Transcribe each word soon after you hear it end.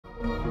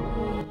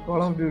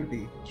Call of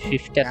duty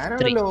shift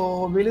F3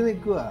 ലോബില്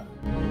നിക്കുക.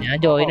 ഞാൻ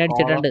join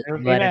അടിച്ചിട്ടുണ്ട്.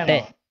 വരട്ടെ.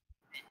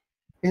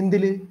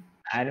 എന്തില്?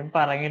 ആരും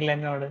പറഞ്ഞില്ല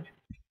എന്നോട്.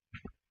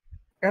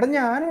 എടാ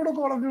ഞാനിവിടെ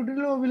call of duty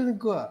ലോബില്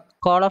നിക്കുക.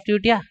 Call of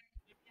ഡ്യൂട്ടിയാ?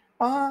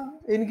 ആ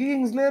എനിക്ക്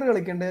കിങ്സ്ലെയർ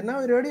കളിക്കണ്ടേ. എന്നാ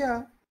പരിപാടിയാ?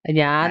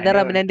 ഞാൻ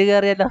റെമിനന്റ്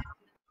കേറിയല്ലോ.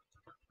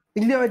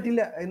 ഇല്ല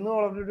പറ്റില്ല. ഇന്ന്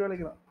കോൾ ഓഫ് ഡ്യൂട്ടി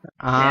കളിക്കണം.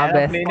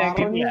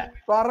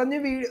 പറഞ്ഞു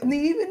നീ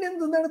പിന്നെ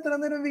എന്താണ് ഇത്ര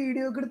നേരം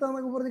വീഡിയോ ഒക്കെ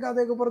എടുത്താന്നൊക്കെ പറഞ്ഞ്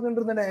കഥയൊക്കെ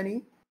പറഞ്ഞോണ്ടിരുന്ന ഡാനി.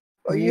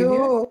 അയ്യോ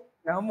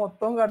ഞാൻ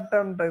മൊത്തം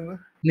കട്ടാണ് ഇന്ന്.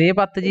 നീ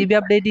 10 GB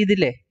അപ്ഡേറ്റ്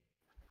ചെയ്തില്ലേ?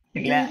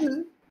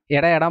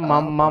 എടാ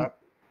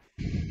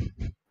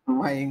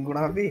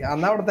മൈൻകുണാപ്പി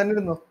അന്ന് അവിടെ തന്നെ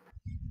ഇരുന്നോ.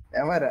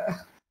 ഞാൻ വരാ.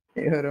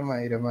 ഓരോ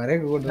മൈരന്മാരെ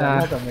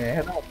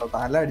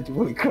തല അടിച്ചു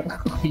പൊളിക്കണം.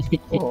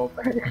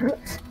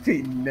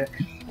 പിന്നെ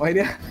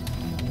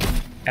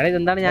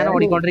ഇതെന്താണ് ഞാൻ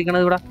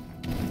ഓടിക്കൊണ്ടിരിക്കണത് ഇവിടെ?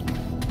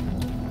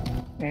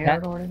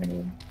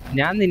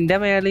 ഞാൻ നിന്റെ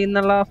മേളിൽ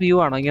നിന്നുള്ള വ്യൂ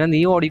ആണോ? ഇങ്ങനെ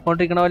നീ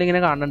ഓടിക്കൊണ്ടിരിക്കണ പോലെ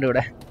ഇങ്ങനെ കാണുന്നുണ്ട്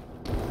ഇവിടെ.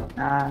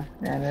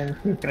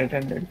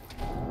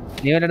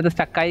 നീ വല്ലയിടത്ത്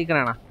സ്റ്റക്ക്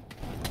ആയിക്കണാ?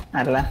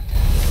 അല്ല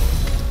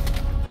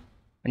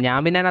ഞാൻ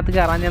പിന്നെ അതിനകത്ത്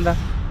കയറാൻ എന്താ?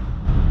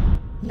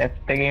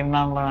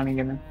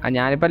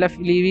 ഞാനിപ്പോ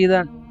ലീവ്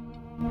ചെയ്താണ്.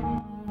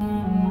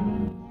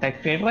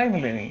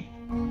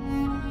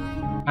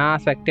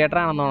 സ്പെക്ടേറ്റർ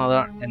ആണെന്നോ? അത്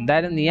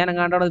എന്തായാലും നീ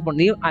അനങ്ങാണ്ടോടെ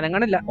നീ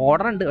അനങ്ങണില്ല.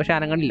 ഓർഡർ ഉണ്ട് പക്ഷെ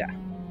അനങ്ങണില്ല.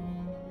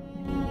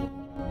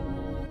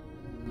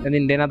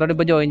 നിന്റെ അതിനകത്തോട്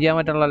ഇപ്പൊ ജോയിൻ ചെയ്യാൻ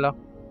പറ്റുള്ളല്ലോ.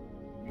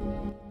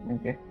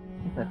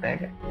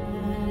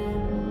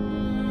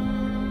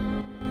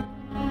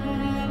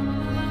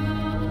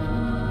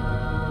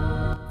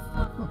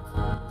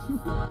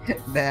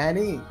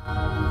 ഡാനി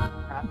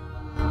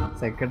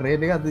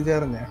സെക്രട്ടേറിയറ്റ്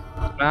കത്തിച്ചേർന്ന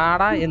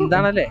ആടാ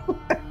എന്താണല്ലേ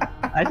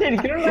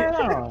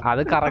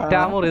അത് കറക്റ്റ്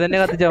ആ മുറി തന്നെ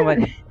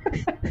കത്തിച്ചോമാര്.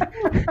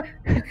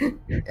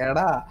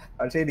 എടാ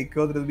പക്ഷെ എനിക്ക്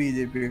തോന്നുന്നത്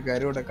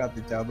BJP-ക്കാരും ഇവിടെ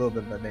കത്തിച്ചാന്ന്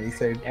തോന്നുന്നുണ്ട്.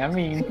 നൈസായിട്ട്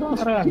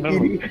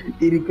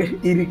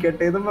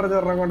ഇരിക്കട്ടെ എന്നും പറഞ്ഞ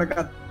ഒരെണ്ണം കൊണ്ട്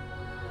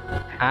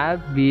ആ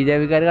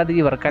BJP-ക്കാര്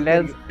കത്തിച്ച് ഇവർക്കല്ലേ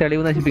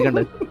തെളിവ്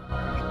നശിപ്പിക്കണ്ട്.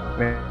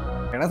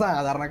 എടാ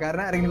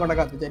സാധാരണക്കാരനെ ആരെങ്കിലും കൊണ്ട്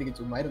കത്തിച്ചായിരിക്കും.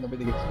 ചുമ്മാ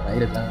ഇരുന്നപ്പോഴത്തേക്ക്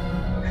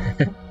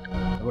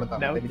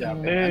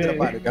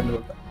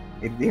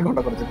കൊണ്ട്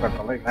കുറച്ച്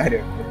പെട്രോൾ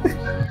കാര്യം.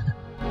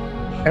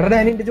 എടാ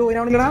ഡാനി എന്റെ ജോയിൻ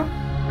ആവണില്ലടാ.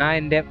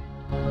 എന്റെ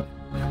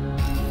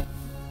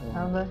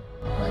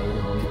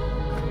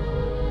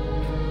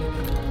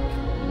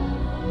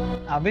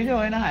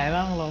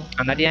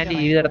എന്നിട്ട് ഞാൻ ടി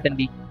വി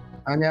നടത്തണ്ടി.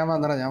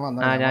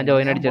 ഞാൻ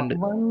ജോയിൻ അടിച്ചിട്ടുണ്ട്.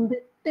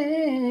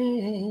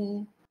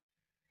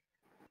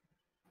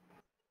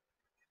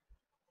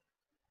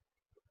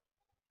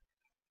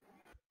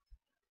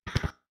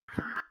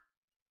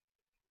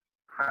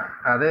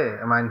 അതെ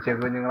മനുഷ്യ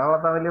കുഞ്ഞുങ്ങളെ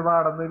വളർത്താൻ വലിയ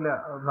പാടൊന്നും ഇല്ല.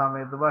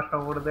 സമയത്ത്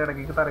ഭക്ഷണം കൊടുത്ത്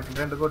ഇടയ്ക്ക് തലക്കിട്ട്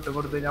 2 കൊട്ട്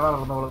കൊടുത്ത് കഴിഞ്ഞാൽ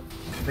വളർന്നോളും.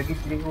 ഇതൊക്കെ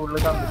ഇച്ചിരി കൂടുതൽ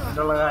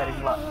കമ്മിറ്റുള്ള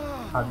കാര്യങ്ങളാ.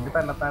 അതിന്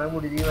തന്നെത്താനെ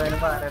മുടി ജീവനും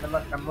പാരനും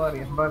നക്കണം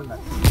അറിയുമ്പോഴല്ല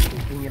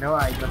ഇങ്ങനെ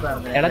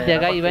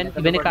വായിക്കുന്ന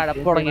ഇവന്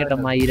കഴപ്പ് തുടങ്ങിട്ടോ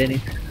മയിരന്.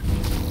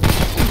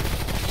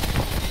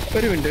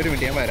 ഒരു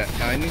മിനിറ്റ് ഞാൻ വരാം.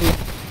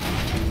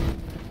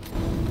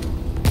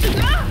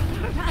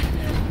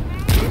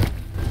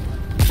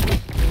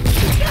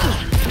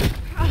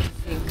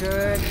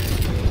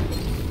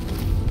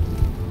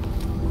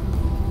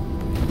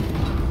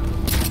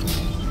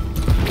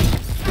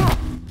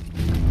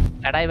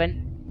 എടാ ഇവൻ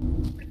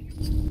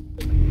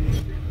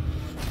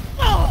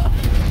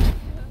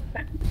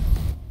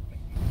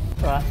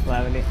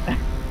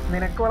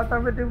നിനക്ക് വളർത്താൻ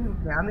പറ്റും.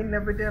 ഞാൻ നിന്നെ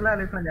പറ്റി അല്ല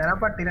ആലോചിക്കണം. ഞാൻ ആ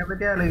പട്ടിനെ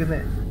പറ്റി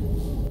ആലോചിക്കുന്നേ.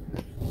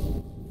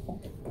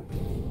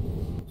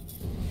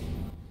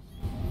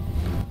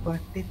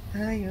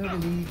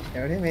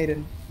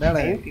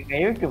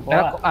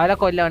 അവനെ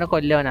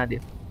കൊല്ലവൻ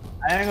ആദ്യം.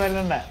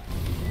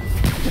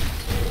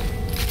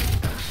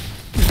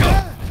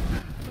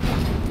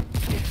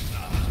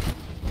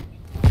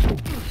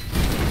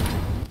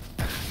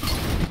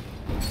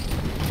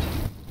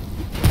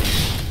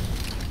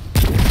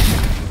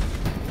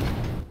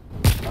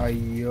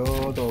 അയ്യോ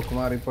തോക്ക്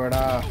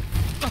മാറിപ്പോടാ.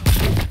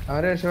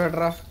 അവരെ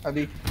രക്ഷപ്പെടാ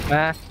അബി.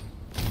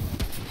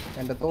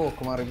 എന്റെ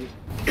തോക്ക് മാറി.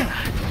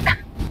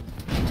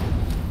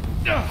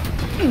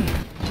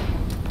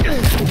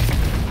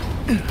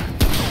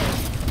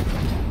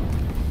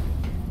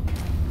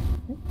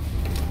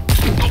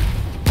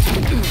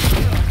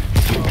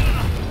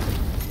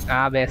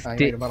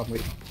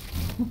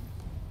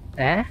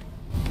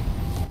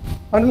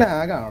 അവന്റെ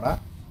ലാഗാണോടാ?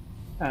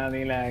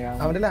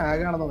 അവന്റെ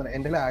ലാഗാണെന്ന് തോന്നുന്നു.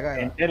 എന്റെ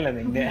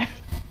ലാഗായതാ.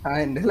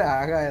 എന്റെ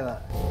ലാഗായതാ.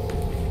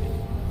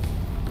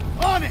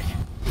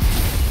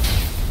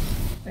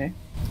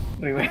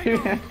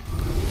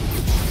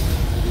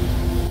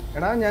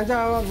 എടാ ഞാൻ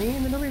ചാവാം. നീ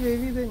ഇതിനെ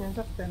റിവൈവ് ചെയ്തേ. ഞാൻ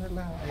ചത്തേനല്ല.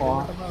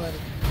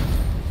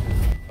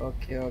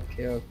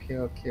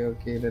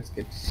 Okay let's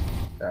get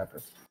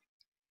started.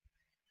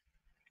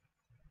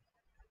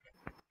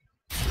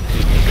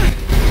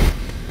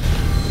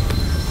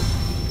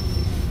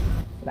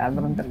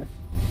 Labrynth അല്ലേ?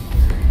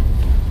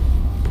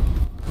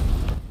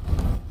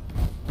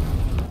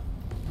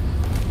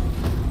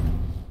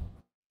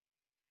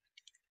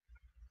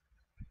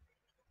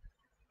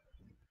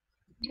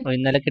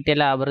 ഇന്നലെ കിട്ടിയ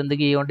ലാബ്രിന്ത്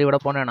കീ കൊണ്ട് ഇവിടെ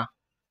പോണേണോ?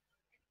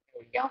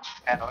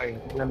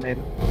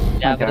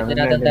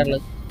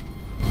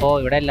 ഓ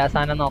ഇവിടെ എല്ലാ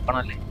സാധനവും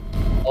നോക്കണല്ലേ.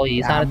 ഓ ഈ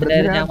സാധനത്തിന്റെ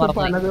കാര്യം ഞാൻ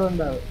മറന്നുപോയി. പലതും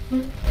ഉണ്ടാവും.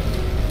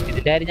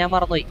 ഇതിന്റെ കാര്യം ഞാൻ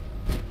മറന്നുപോയി.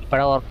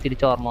 ഇപ്പഴാ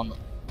തിരിച്ച് ഓർമ്മ വന്നു.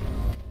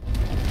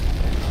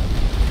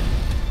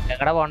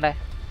 എങ്ങടെ പോണ്ടേ?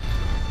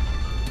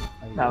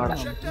 അവിടെ.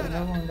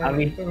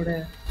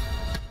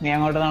 നീ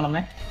അങ്ങോട്ട്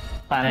നടന്നേ.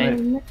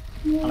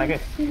 നടക്ക്.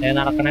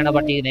 നടക്കണേട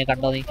പട്ടി, നീ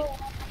കണ്ടോ നീ?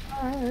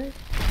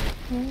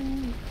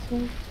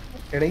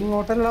 എടാ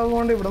ഇങ്ങോട്ടെല്ലാം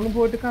പോകണ്ട, ഇവിടെ ഒന്നും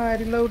പോയിട്ട്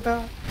കാര്യമില്ല കൂട്ടാ.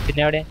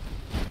 പിന്നെ എവിടെ?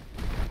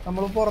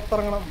 നമ്മള്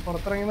പുറത്തിറങ്ങണം.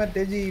 പുറത്തിറങ്ങി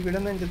മറ്റേ ജീവിയുടെ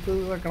നെഞ്ചത്ത്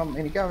വെക്കണം.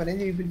 എനിക്ക് അവനെ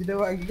ജീവിപ്പിച്ചിട്ട്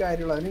ബാക്കി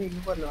കാര്യമുള്ളൂ. അവന്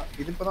എനിക്ക് കൊല്ലണം.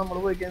 ഇതിപ്പോ നമ്മള്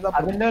പോയി കഴിഞ്ഞാൽ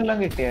അതിന്റെ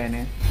വല്ലതും കിട്ടിയോ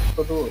അവന്?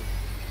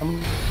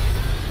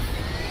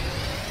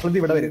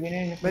 ഇവിടെ വരും.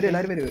 വരും,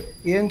 എല്ലാരും വരും.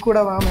 ഏൻ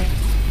കൂടെ വാമേ.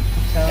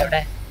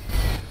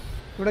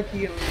 ഇവിടെ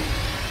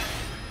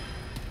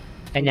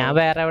ഞാൻ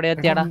വേറെ എവിടെ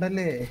എത്തിയാടാ?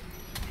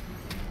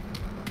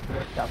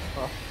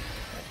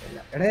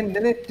 എടാ എന്റെ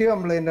നെറ്റ്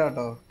കംപ്ലൈന്റ്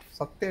ആട്ടോ,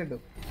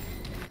 സത്യമായിട്ടും.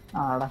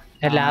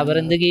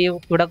 ലാബറിന്ത്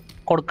ഇവിടെ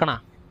കൊടുക്കണ?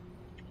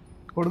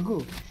 കൊടുക്കൂ.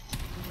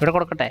 ഇവിടെ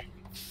കൊടുക്കട്ടെ?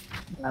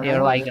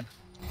 ഇവിടെ വായിക്കണം.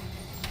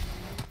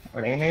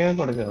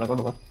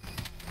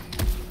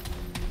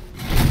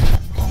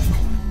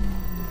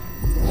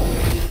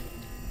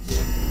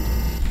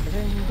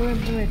 എന്തോ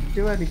എന്റെ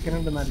നെറ്റ്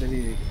വലിക്കുന്നുണ്ട് നല്ല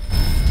രീതിയിൽ.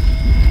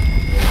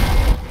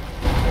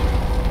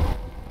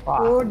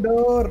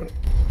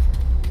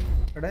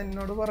 എടാ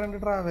എന്നോട് പറഞ്ഞിട്ട്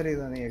ട്രാവൽ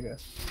ചെയ്താ നീയൊക്കെ?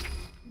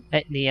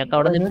 നീയൊക്കെ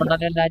അവിടെ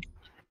നിൽപ്പുണ്ടല്ലോ എല്ലാരും.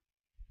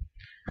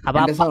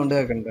 സൗണ്ട്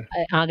കേക്കണ്ട?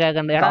 ആ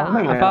കേക്കണ്ട്. എടാ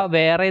അപ്പൊ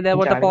വേറെ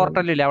ഇതേപോലത്തെ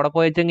പോർട്ടലില്ലേ അവിടെ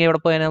പോയിച്ചെങ്കിൽ എവിടെ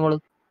പോയാ നമ്മള്?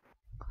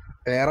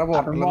 വേറെ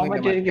പോർട്ടലൊന്നും.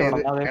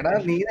 എടാ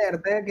നീ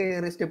നേരത്തെ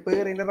സ്റ്റെപ്പ്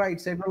കയറിന്റെ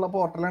റൈറ്റ് സൈഡിലുള്ള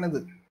പോർട്ടലാണിത്.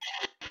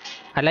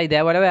 അല്ല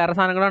ഇതേപോലെ വേറെ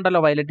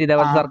സാധനങ്ങളുണ്ടല്ലോ പൈലറ്റ്,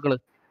 ഇതേപോലെ സർക്കിള്.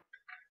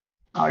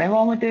 അവിടെ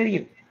പോകാൻ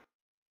പറ്റുമായിരിക്കും.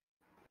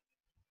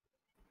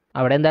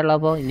 അവിടെ എന്താ ഉള്ള?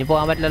 അപ്പൊ ഇനി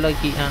പോകാൻ പറ്റില്ലല്ലോ.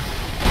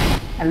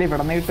 അല്ല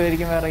ഇവിടെ നിന്ന്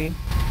കിട്ടുമായിരിക്കും വേറെ.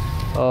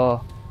 ഓ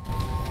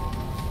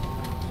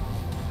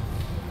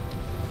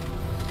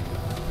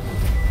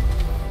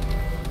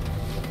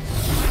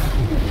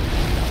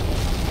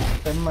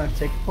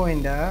ചെക്ക്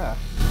പോയിന്റാ?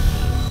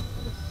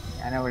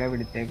 ഞാൻ എവിടെ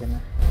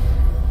പിടിച്ചേക്കുന്നത്?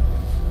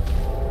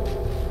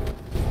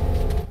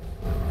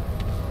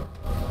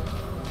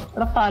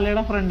 ഇവിടെ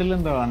തലയുടെ ഫ്രണ്ടിൽ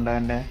എന്തോ ഉണ്ടോ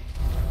എന്റെ?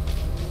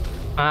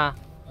 ആ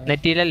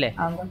നെറ്റിയിലല്ലേ?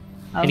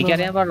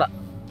 എനിക്കറിയാൻ പാടില്ല.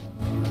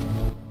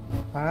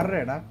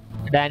 ആരുടെടാ?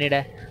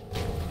 ഡാനിയുടെ.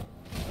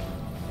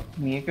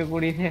 നീയൊക്കെ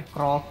കൂടി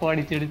ക്രോപ്പ്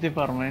അടിച്ചടിച്ച്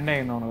പെർമനന്റ്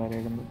ആയി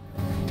വരേക്കുന്നത്.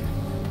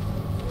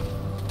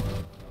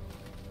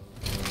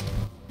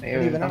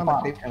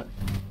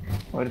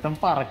 ഒരുത്തം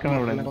പറക്കണം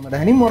ഇവിടെ.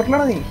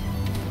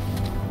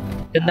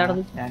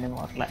 എന്താണത്?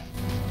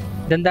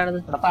 ഇതെന്താണത്?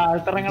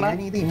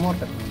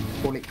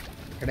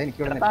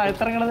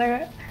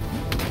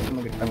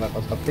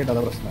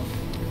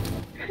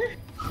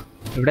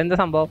 ഇവിടെ എന്താ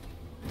സംഭവം?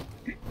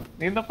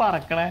 നീ എന്താ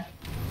പറക്കണേ?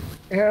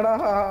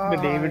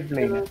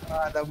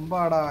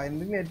 അതമ്പാടാ,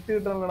 എന്ത് നെറ്റ്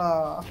കിട്ടണടാ.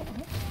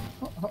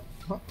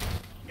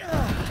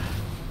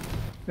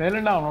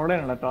 ഡൗൺലോഡ്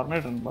ചെയ്യണല്ലോ.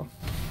 ടോർണേറ്റ് ഉണ്ടോ?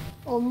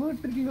 ഒന്നും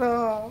ഇട്ടിട്ടില്ല.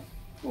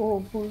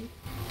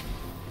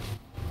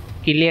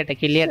 കില്ലിയട്ടെ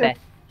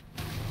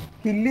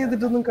കില്ല്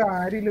ചെയ്തിട്ടൊന്നും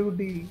കാര്യമില്ല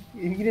കുട്ടി.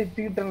 എനിക്ക് നെറ്റ്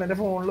കിട്ടണില്ല. എന്റെ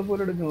ഫോണിൽ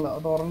പോലും എടുക്കണില്ല.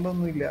 ടോറന്റ്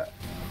ഒന്നും ഇല്ല.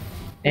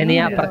 നീ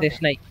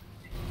അപ്രത്യക്ഷനായി.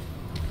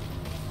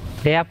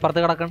 അപ്പുറത്ത്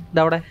കിടക്കണം.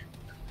 ഇതവിടെ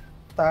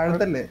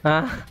താഴത്തല്ലേ?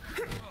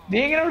 നീ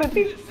എങ്ങനെ ഇവിടെ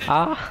എത്തി?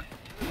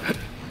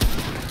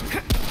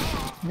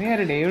 നീ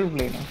ആര് ഡേവിഡ്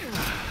പ്ലേനോ?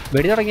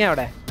 വെടി തുടങ്ങിയ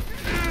അവിടെ.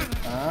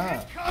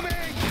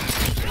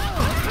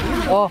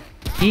 ഓ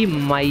ഈ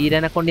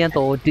മൈരനെ കൊണ്ട് ഞാൻ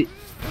തോറ്റ്.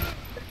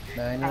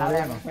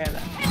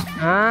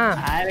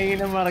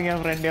 ആരെങ്കിലും പറഞ്ഞ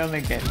ഫ്രണ്ട്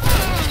വന്നിട്ട്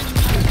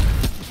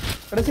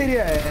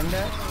ശരിയായ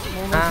എന്റെ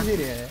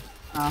ശരിയായ.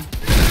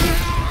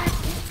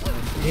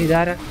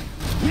 ഇതാരാ?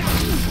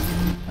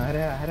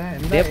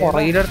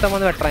 പുറകിലെടുത്ത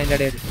വന്ന് വെട്ടറ അതിന്റെ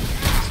ഇടയിൽ.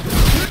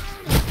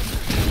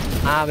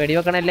 ആ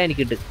വെടിവെക്കണല്ലേ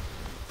എനിക്കിട്ട്.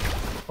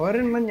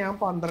 ഒരെണ്ണം ഞാൻ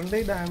 12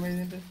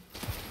 ഡാമേജ്.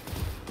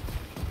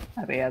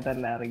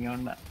 അറിയാതല്ല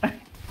ഇറങ്ങിയോണ്ട.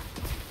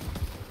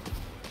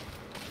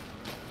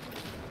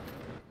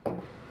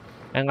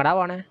 എങ്ങടാ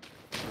പോണേ?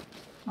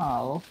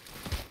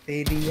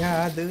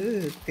 തെരിയാത്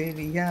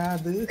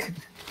തെരിയാത്.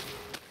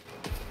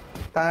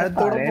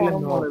 താഴത്തോടെ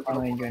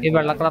ഈ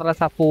വെള്ള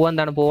കളറുള്ള പൂവ്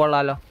എന്താണ്?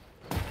 പൂവുള്ളാലോ.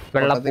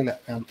 വെള്ളത്തില്ല.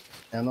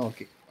 ഞാൻ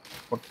നോക്കി.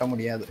 പൊട്ട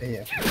മുടിയാത്.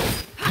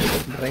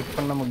 ബ്രേക്ക്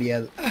പണ്ണ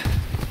മുടിയാത്.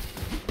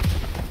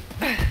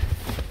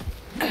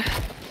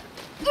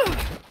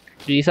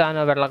 ഈ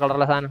സാധനം വെള്ള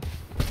കളറുള്ള സാധനം.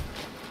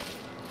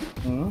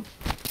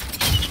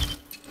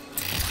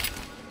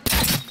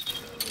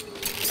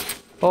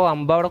 ഓ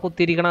അമ്പ അവിടെ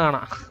കുത്തിയിരിക്കണ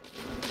കാണാ.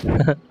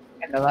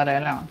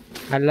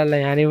 അല്ലല്ല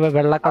ഞാനീ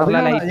വെള്ള കളറിലെ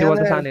ലൈറ്റ്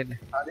പോലത്തെ സാധനം.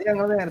 അത്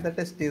ഞങ്ങൾ നേരത്തെ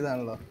ടെസ്റ്റ്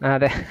ചെയ്താണല്ലോ.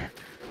 അതെ.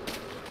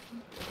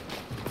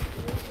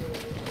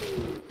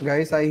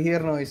 Guys, I hear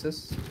noises.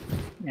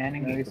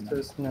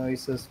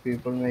 noises.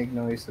 People make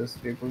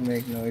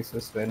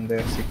noises when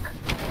they're sick.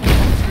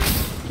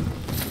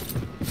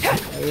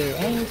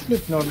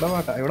 Slip നോട്ടോ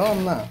പാട്ടാ ഇവിടെ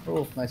വന്നാ.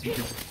 ഓ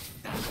നശിച്ചു.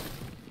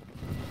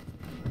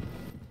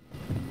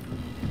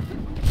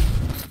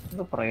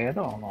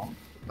 പ്രേതമാണോ?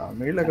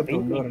 തമിഴിലൊക്കെ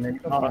തൊണ്ട് പറഞ്ഞു.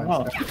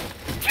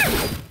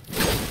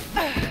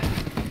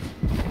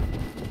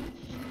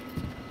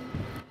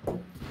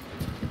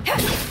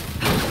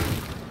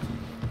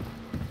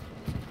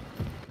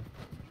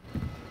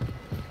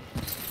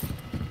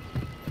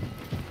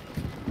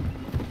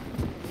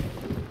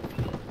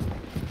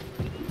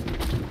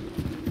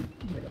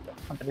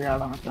 അത്ര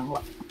ചാടാൻ പറ്റുള്ള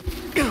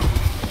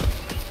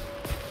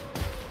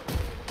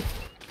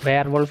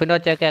വെയർ വോൾഫിന്റെ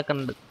ഒച്ച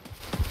കേൾക്കുന്നുണ്ട്.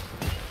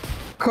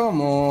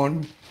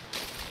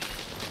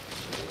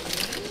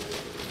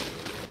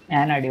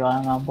 ഞാൻ അടി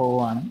വാങ്ങാൻ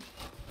പോവാണ്.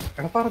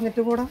 എടാ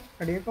പറഞ്ഞിട്ട് പോടാ,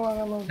 അടിയൊക്കെ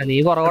വാങ്ങാൻ നോക്ക്. നീ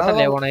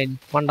പുറകോട്ടല്ലേ പോണേ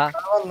വേണ്ട.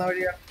 വന്ന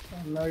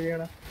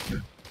വഴിയാണ്.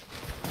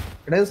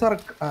 എടാ ഇത്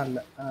അല്ല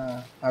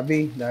അബി,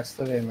 ദാറ്റ്സ്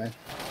ദ വേ മാൻ.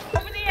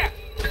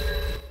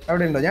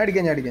 അവിടെ ഉണ്ടോ? ഞാൻ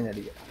അടിക്കാം.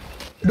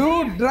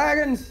 Dude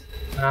dragons.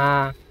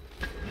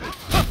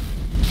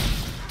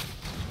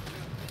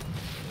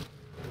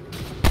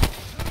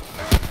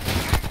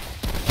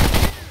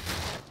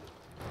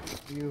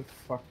 You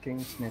fucking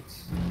snitch.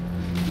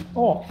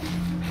 ഓ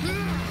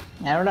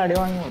ഞാൻ ഇവിടെ അടി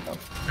വാങ്ങി കേട്ടോ.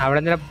 അവിടെ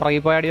എന്തിനാ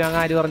പുറകിൽ പോയി അടി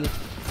വാങ്ങാൻ ആര് പറഞ്ഞു?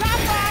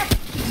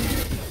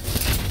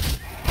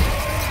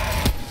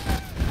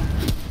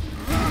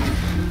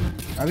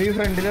 അത് ഈ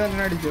ഫ്രണ്ടില്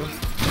തന്നെ അടിച്ചോ.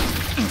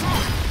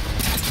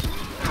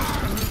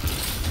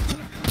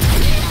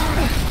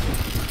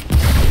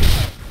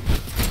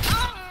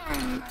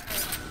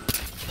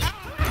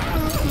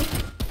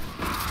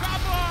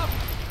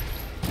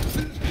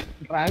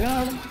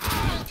 ഡ്രാഗൺ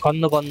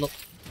കൊന്നു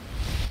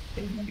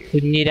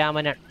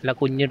കുഞ്ഞിരാമനാണ്, അല്ല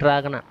കുഞ്ഞു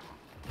ഡ്രാഗണാണ്.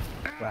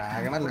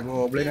 ഡ്രാഗണല്ല,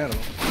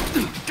 ഗോബ്ലിനായിരുന്നു.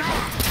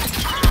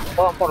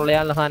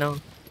 പൊള്ളയാനുള്ള സാധനം.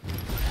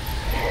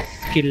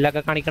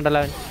 സ്കില്ലൊക്കെ കാണിക്കണ്ടല്ലോ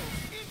അവൻ.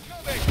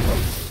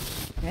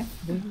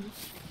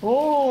 ഓ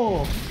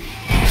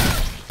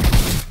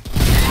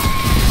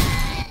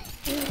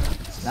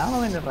ഇതാണോ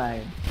എന്റെ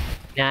ഡ്രാഗൺ?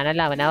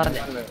 ഞാനല്ല, അവനാ പറഞ്ഞ.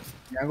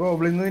 ഞാൻ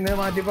ഗോബ്ലിന്ന് പിന്നെ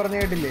മാറ്റി പറഞ്ഞ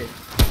കേട്ടില്ലേ?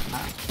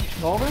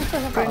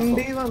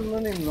 ഫ്രണ്ടി വന്ന്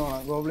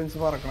നിന്നോണം. ഗോബ്ലിൻസ്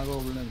പറക്കണ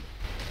ഗോബ്ലിനുണ്ട്.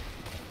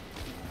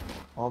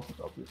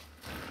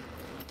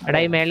 എടാ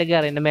ഈ മേളിൽ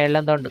കയറി, എന്റെ മേളിൽ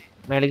എന്തോ ഉണ്ട്.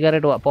 മേളിൽ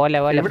കയറിട്ട് പോലെ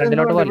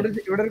ഫ്രണ്ടിലോട്ട് പോലെ.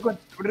 ഇവിടെ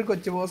ഒരു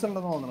കൊച്ചു ബോസ്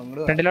ഉണ്ടെന്ന്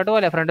തോന്നുന്നു. ഫ്രണ്ടിലോട്ട്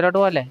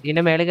പോലെ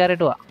ഇതിന്റെ മേളിൽ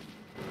കയറിട്ട് പോവാ.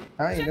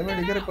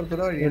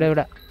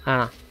 ഇവിടെ ആ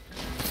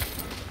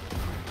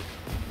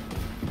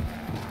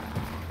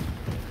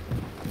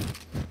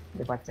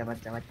പച്ച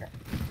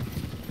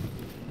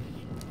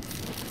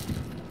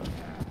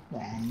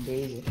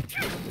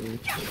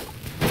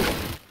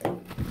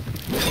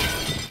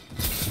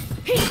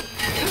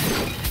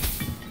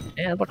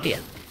പൊട്ടിയ.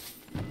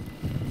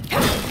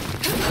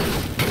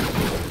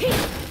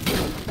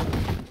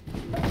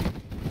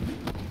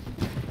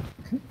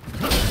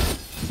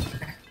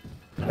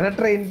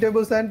 Train to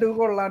Busan 2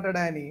 കൊള്ളാട്ടോ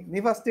Dani. നീ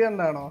ഫസ്റ്റ്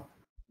കണ്ടാണോ?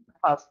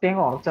 First time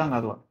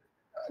കുറച്ചാണല്ലോ.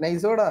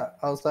 നൈസോടാ.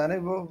 അവസാനം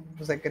ഇപ്പൊ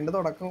സെക്കൻഡ്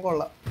തുടക്കം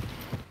കൊള്ളാം.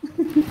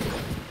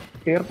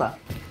 തീർത്താ?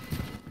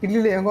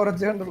 ഇല്ലില്ല, ഞാൻ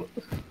കുറച്ച് കണ്ടുള്ളൂ.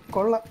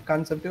 കൊള്ളാം,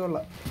 കൺസെപ്റ്റ്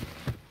കൊള്ളാം.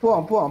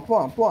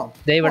 പോവാം.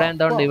 ഇവിടെ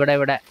എന്തോ ഉണ്ട്. ഇവിടെ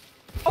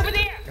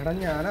എടാ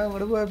ഞാൻ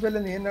അങ്ങോട്ട് പോയപ്പോ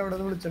നീ എന്നെ അവിടെ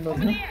വിളിച്ചിട്ടുണ്ടോ?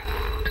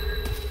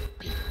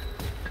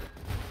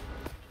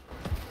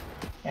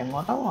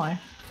 എങ്ങോട്ടാ പോയെ?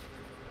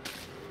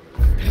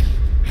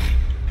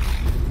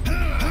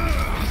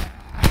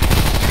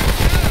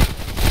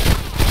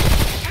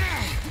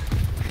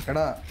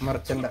 എടാ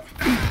മർച്ചന്റ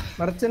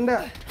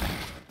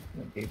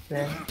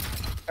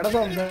എടാ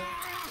സ്വന്തം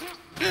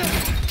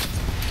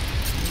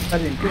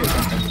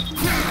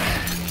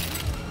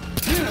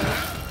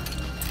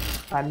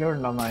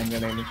തല്ലുണ്ടോന്നോ അതിന്റെ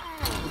ഇടയില്?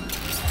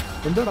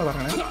 എന്തോടാ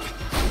പറയണേ?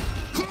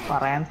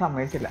 പറയാൻ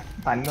സമ്മതിച്ചില്ല.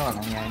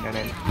 തല്ലുവാണോ ഞാൻ അതിന്റെ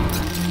ഇടയിൽ?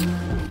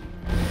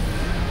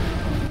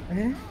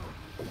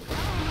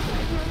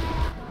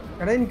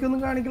 എടാ എനിക്കൊന്നും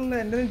കാണിക്കണില്ല.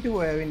 എന്റെ നെറ്റ്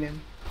പോയാ പിന്നെ?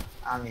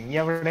 ആ നീ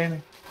എവിടെയാണ്?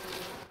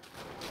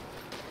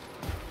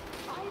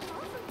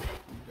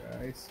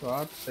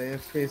 What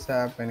safe is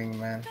happening,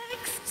 man?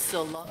 So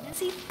long as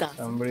he does.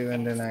 Somebody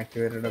went and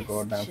activated a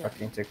goddamn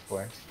fucking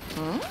checkpoint.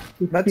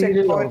 That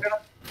checkpoint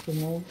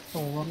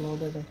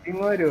overload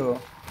ഇങ്ങ് വരുവോ?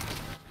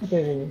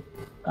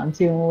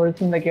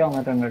 കൺസ്യൂമേഴ്സ് എന്തൊക്കെയാ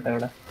വന്നിട്ടുണ്ട് കേട്ടോ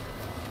ഇവിടെ.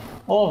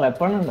 ഓ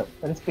വെപ്പൺ ഉണ്ട്,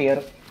 ഒരു സ്പിയർ,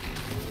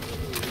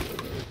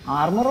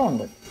 ആർമറും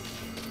ഉണ്ട്.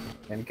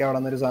 എനിക്ക് അവിടെ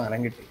നിന്നൊരു സാധനം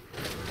കിട്ടി.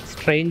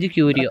 Strange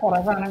curio.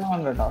 കുറെ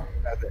സാധനങ്ങളുണ്ട് കേട്ടോ.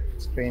 അതെ,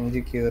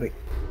 സ്ട്രേഞ്ച് ക്യൂറി.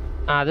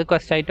 അത്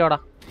question ആയിട്ടോടാ.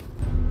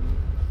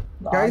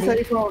 Guys,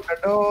 I found a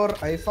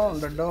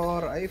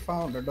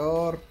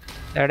door.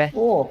 എവിടെ?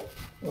 ഓ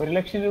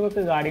 1,00,000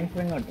 രൂപക്ക് ഗാർഡിയൻ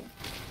സ്പ്രിംഗ് കിട്ടും.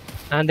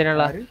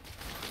 എന്തിനുള്ള?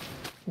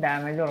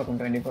 ഡാമേജ് കുറക്കും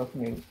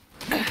 20%.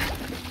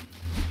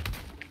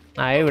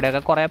 ആ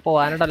ഇവിടെയൊക്കെ കൊറേ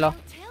പോവാനുണ്ടല്ലോ.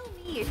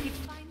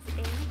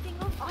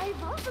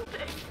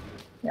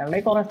 ഞങ്ങളുടെ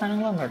കുറെ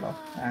സാധനങ്ങളുണ്ട് കേട്ടോ.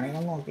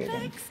 ഞാനിങ്ങനെ നോക്കിയത്.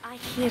 I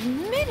hear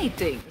many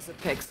things a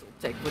pixel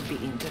tech would be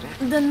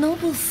interested. The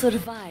nobles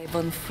survive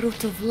on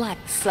fruit of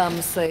life. Some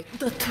say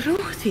the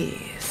truth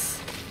is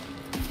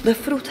the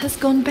fruit has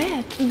gone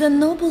bad. The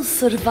nobles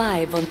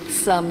survive on.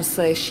 Some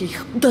say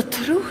the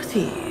truth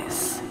is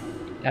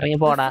ഇറങ്ങി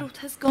പോടാ. the fruit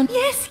has gone.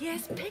 Yes,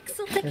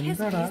 pixel tech has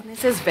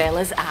business as well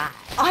as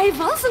I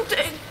wasn't.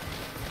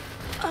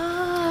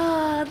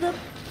 The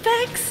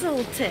pixel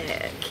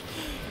tech.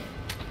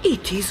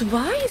 It is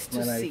wise to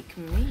seek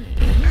me.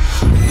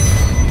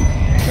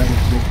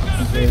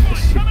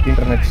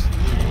 Internet.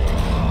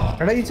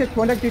 എടാ ഈ check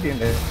point activity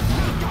ഉണ്ട്.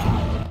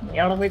 നീ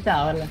അവിടെ പോയി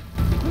ചാവല്ലേ?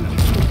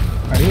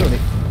 അടിപൊളി.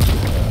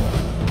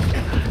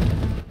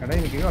 എടാ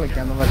എനിക്ക്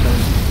കളിക്കാനൊന്നും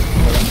പറ്റുന്നില്ല.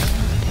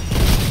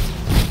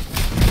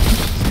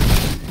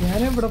 ഞാൻ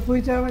എവിടെ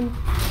പോയി ചാവൻ?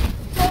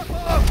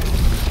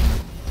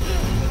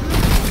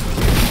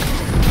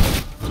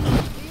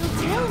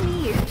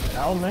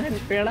 ഒന്ന്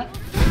ഹെൽപ്പ് ചെയ്യടാ.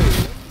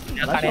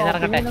 ഞാൻ കടയിൽ നിന്ന്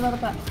ഇറങ്ങട്ടെ.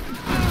 നടത്താം.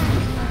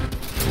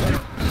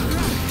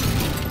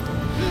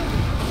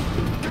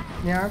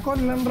 ഞാൻ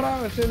കൊല്ലണ്ടാ,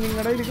 പക്ഷെ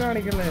നിങ്ങളുടെ ഇത്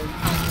കാണിക്കണേ.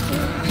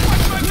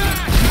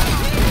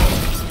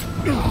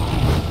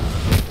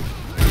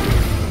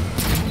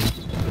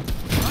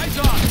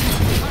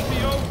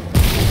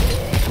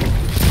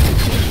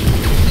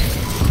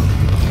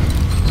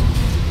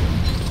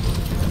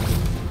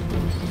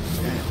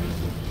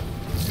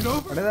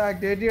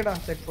 ആക്ടിവേറ്റ് ചെയ്യടാ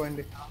check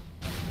point.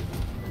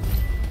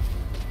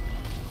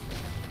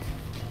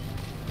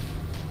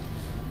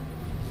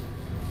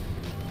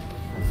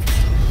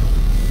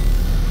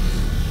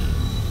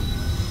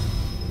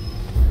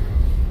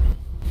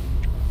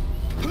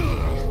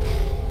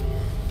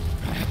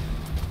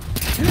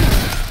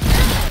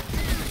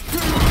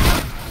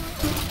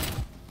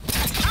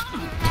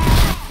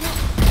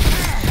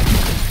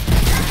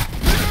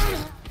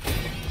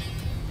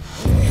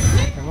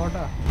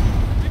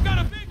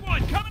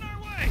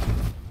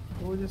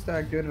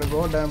 Activated a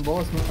goddamn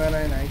boss man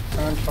and I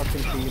can't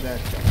fucking see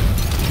that.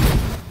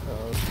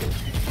 Okay.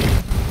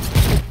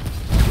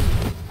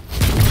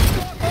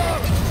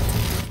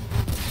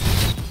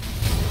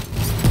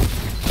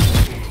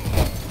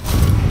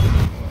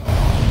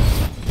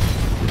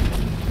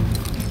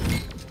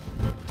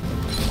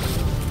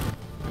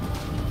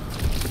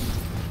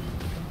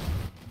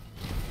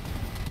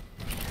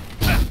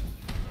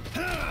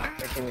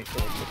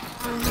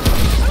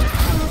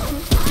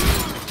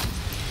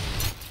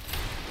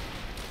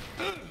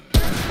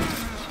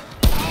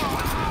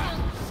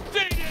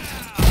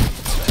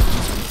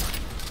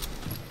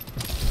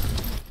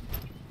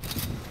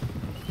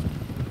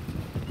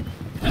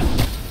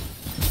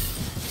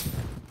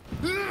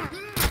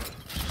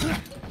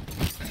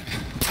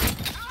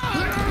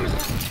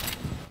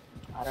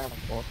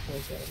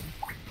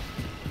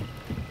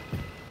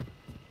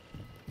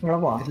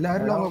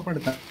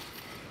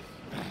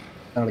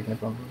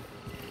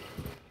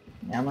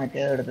 ഞാൻ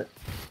മറ്റേതെടുത്ത്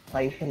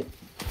പൈസ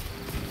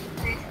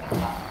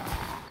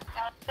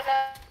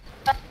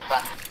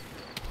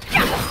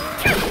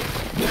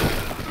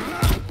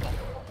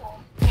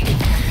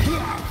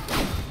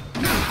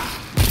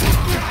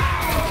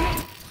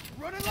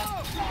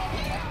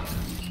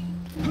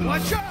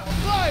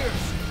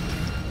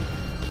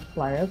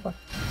ഫ്ലയേഴ്സ്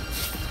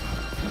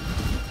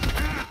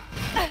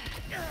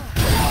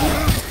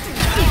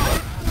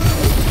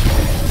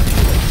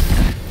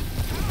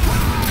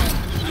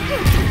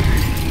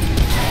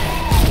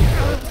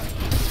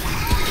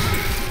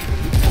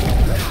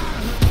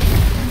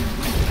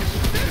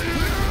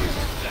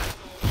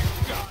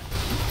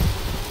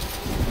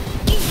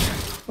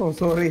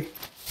സോറി.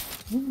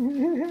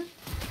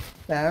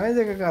 ഡാമേജ്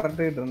ഒക്കെ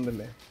കറക്റ്റ്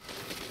കിട്ടുന്നുണ്ടല്ലേ?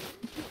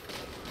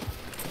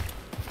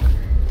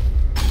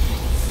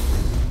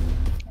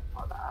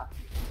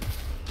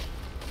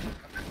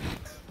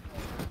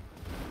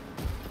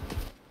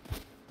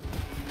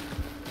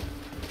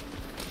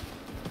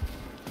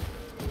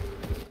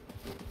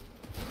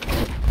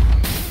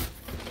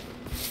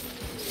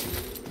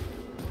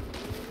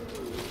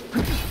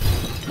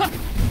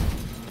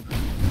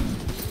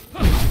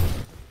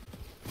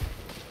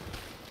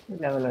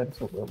 ലെവലൊരു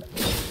സുഖമില്ല.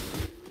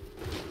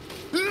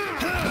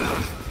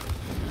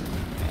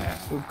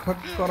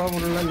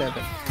 സുഖക്കുറവുള്ള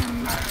ലെവൽ.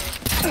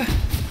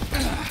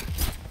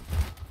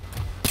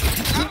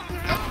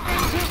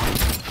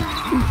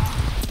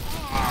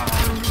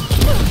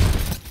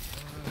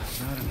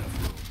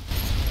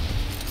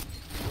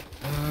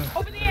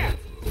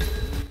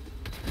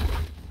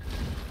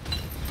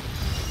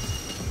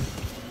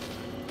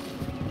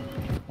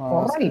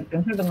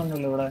 ഐറ്റംസ്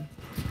കിട്ടുന്നുണ്ടല്ലോ ഇവിടെ.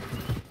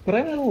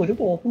 ഇത്രയും ഒരു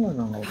പോപ്പും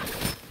കിട്ടുന്നുണ്ടോ?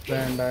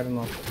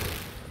 വേണ്ടായിരുന്നോ?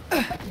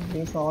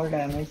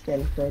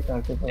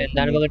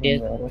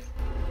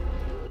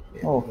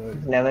 ഓ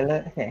ലെവല്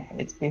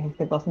HP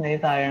 50%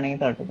 താഴെയാണെങ്കിൽ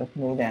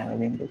 30%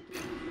 ഡാമേജ് ഉണ്ട്.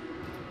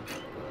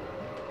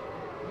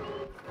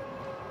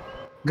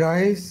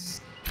 Guys,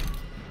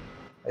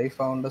 I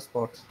found a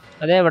spot.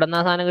 അതെ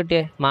എവിടെന്നാ സാധനം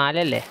കിട്ടിയേ?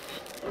 മാലല്ലേ?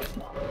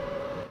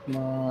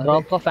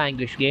 Rock of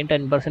Anguish. Gain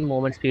 10%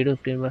 movement speed,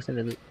 15%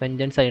 ഇത്.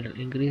 Vengeance Idol.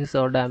 Increases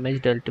all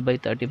damage dealt by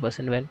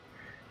 30% when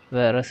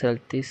whereas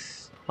health is.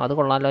 അത്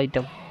കൊള്ളാലോ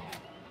ഐറ്റം.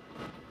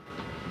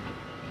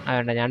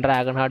 വേണ്ട, ഞാൻ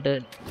ഡ്രാഗൺ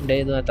ഹാർട്ടിൻ്റെ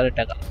ഇത് എത്ര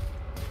ഇട്ടേക്കാം.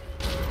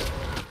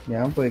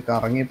 ഞാൻ പോയി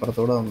കറങ്ങി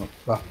ഇപ്പുറത്തൂടെ വന്നു.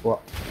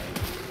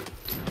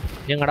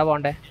 ഞങ്ങടെ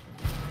പോണ്ടേ?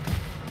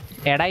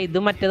 എടാ ഇത്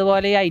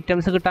മറ്റേതുപോലെ ഈ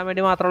ഐറ്റംസ് കിട്ടാൻ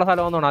വേണ്ടി മാത്രമുള്ള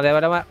സ്ഥലമെന്ന് തോന്നുന്നു.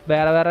 അതേപോലെ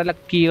വേറെ വേറെ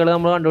കീകൾ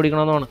നമ്മൾ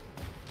കണ്ടുപിടിക്കണമെന്ന് തോന്നുന്നു.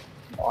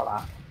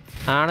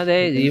 ആണതേ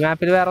ഈ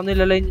മാപ്പിൽ വേറെ ഒന്നും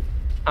ഇല്ലല്ലോ.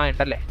 ആ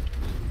ഉണ്ടല്ലേ?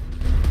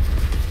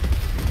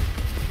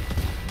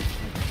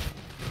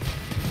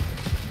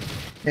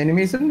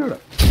 എനിമീസ് ഉണ്ട് ഇവിടെ.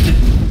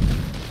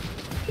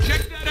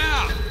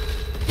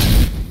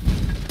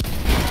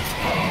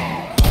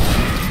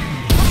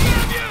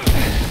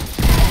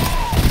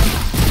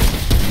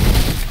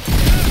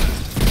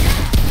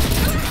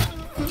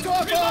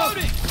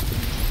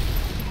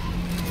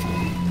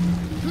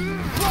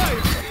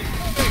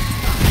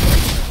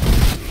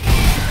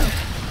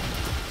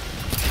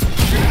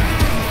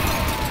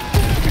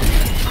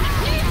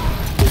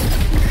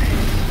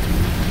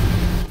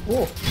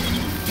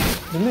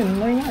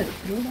 നിന്ന് കഴിഞ്ഞാൽ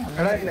അടിക്കില്ല.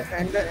 എടാ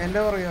എന്റെ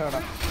പുറകെ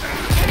ആടാ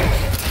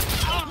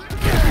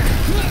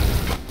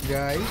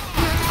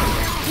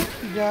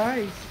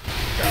ഗായ്സ്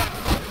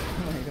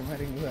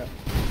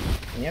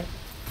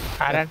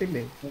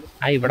ആരാട്ടില്ലേ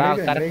ഇവിടെ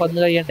ആൾക്കാരൊക്കെ വന്ന്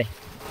കഴിയണ്ടേ?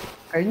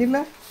 കഴിഞ്ഞില്ല,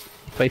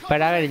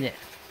 ഇപ്പഴാ കഴിഞ്ഞേ.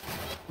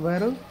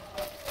 വേറെ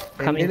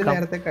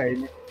നേരത്തെ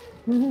കഴിഞ്ഞു.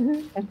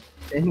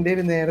 എന്റെ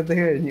നേരത്തെ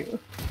കഴിഞ്ഞു.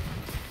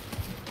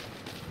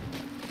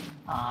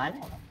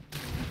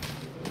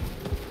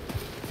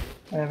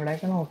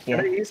 എവിടെയൊക്കെ നോക്കിയാ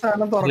ഈ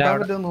സാധനം തുറക്കാൻ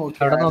പറ്റുമോ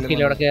ഇവിടെ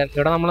നോക്കിയില്ല.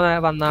 ഇവിടെ നമ്മള്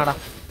വന്നാടാ.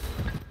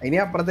 ഇനി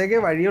അപ്പുറത്തേക്കേ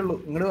വഴിയുള്ളൂ.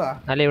 ഇങ്ങോട്ട് വാ.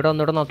 അല്ല ഇവിടെ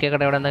ഒന്നുകൂടെ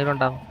നോക്കിയേക്കട്ടെ, ഇവിടെ എന്തെങ്കിലും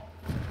ഉണ്ടാവും.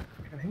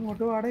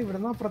 ഇങ്ങോട്ട് വാടാ,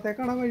 ഇവിടുന്ന്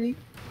അപ്പുറത്തേക്കാണ് വഴി.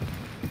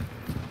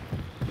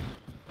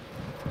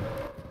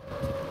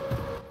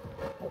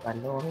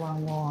 കല്ലോട്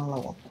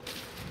വാങ്ങുവാണല്ലോ.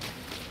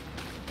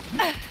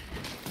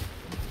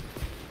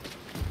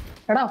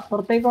 എടാ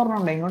അപ്പുറത്തേക്ക്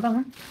പറഞ്ഞോണ്ടേ,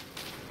 ഇങ്ങോട്ടാണ്.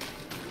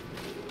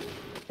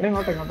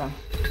 ഇങ്ങോട്ടാണ്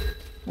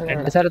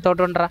രണ്ട്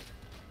സ്ഥലത്തോട്ട് ഉണ്ടാ.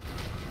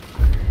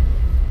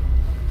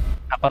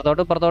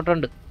 അപ്പുറത്തോട്ട്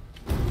ഇപ്പുറത്തോട്ടുണ്ട്.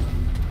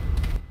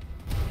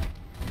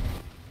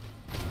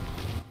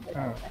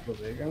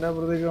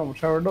 അപ്പുറത്തേക്ക്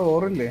പക്ഷെ അവിടെ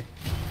ഡോറില്ലേ?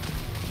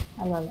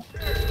 അല്ല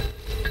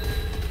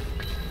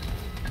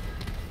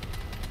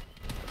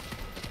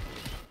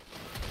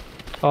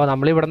ഓ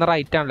നമ്മൾ ഇവിടുന്ന്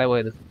റൈറ്റ് ആണല്ലേ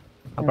പോയത്.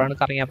 അപ്പോഴാണ്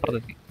കറങ്ങി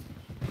അപ്പുറത്തേക്ക്.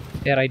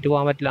 റൈറ്റ്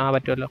പോകാൻ പറ്റില്ല.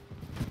 പറ്റുമല്ലോ.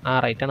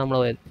 റൈറ്റാണ് നമ്മൾ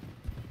പോയത്.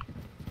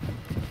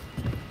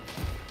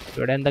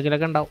 ഇവിടെ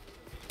എന്തെങ്കിലുമൊക്കെ ഉണ്ടാവും.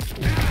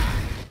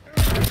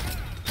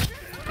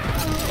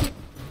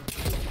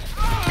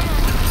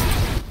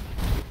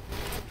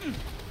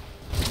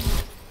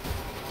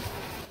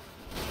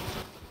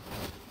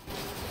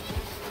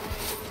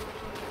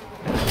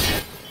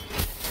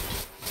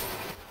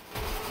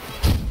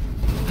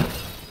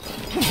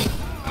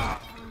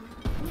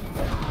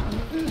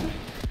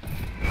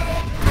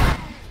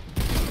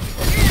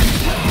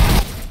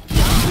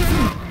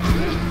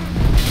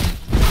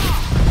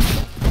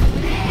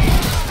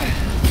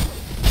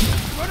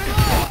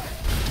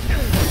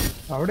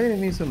 അവിടെ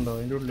എനിമീസ് ഉണ്ടോ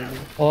അതിന്റെ ഉള്ളിൽ?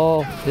 ഓ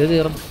ഇത്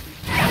തീർന്നു.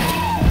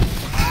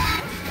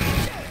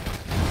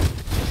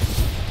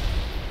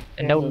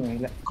 എന്റെ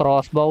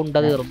ക്രോസ് ബോ ഉണ്ട്,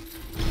 തീർന്നു.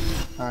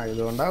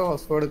 ഇതുകൊണ്ടാ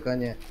ക്രോസ് ബോ എടുക്കാൻ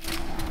ഞാൻ.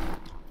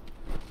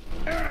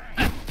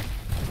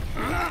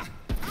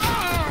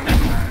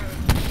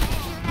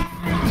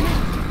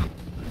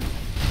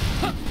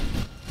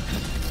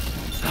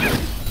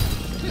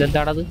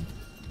 ഇതെന്താണത്?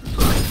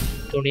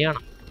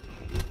 തുണിയാണോ?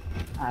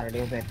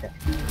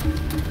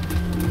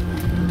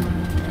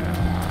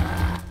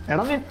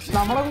 എടാ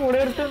നമ്മളെ കൂടെ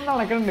എടുത്ത്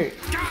നടക്കണ്ട്.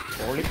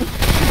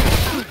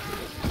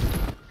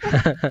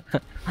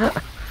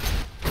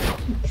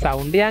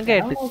 സൗണ്ട് ഞാൻ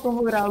കേട്ട്.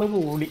 നോക്കുമ്പോ ഒരാള്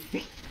കൂടി.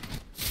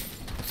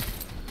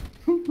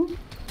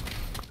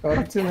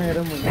 കുറച്ചു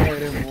നേരം മുന്നേ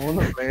ഒരു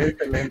 3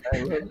 പ്ലേയേഴ്സ് അല്ലേ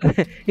ഉണ്ടായുള്ളൂ.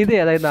 ഇത്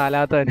ഏതായാലും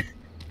 4ാമത്തവന്.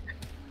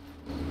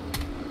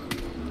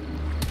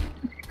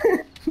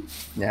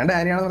 ഞാൻ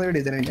ഡാനിയാണെന്ന്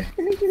പിടിച്ചതിന്റെ.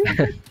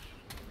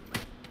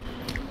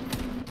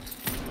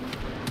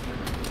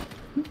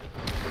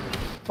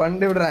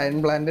 പണ്ട് ഇവിടെ റൈൻ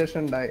പ്ലാന്റേഷൻ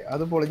ഉണ്ടായി,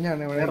 അത്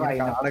പൊളിഞ്ഞാണ് ഇവിടെ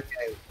കാടൊക്കെ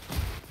ആയത്.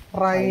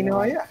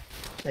 റൈനോയ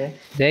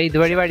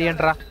ഇതുവഴി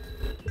വഴിയണ്ടാ.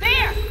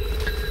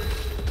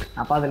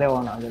 അപ്പൊ അതിലേ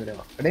പോകണം.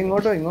 എടാ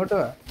ഇങ്ങോട്ട്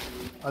വാ.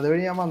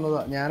 അതുവഴി ഞാൻ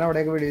വന്നതാ. ഞാൻ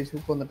അവിടെയൊക്കെ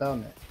വെടിവെച്ച് കൊന്നിട്ടാ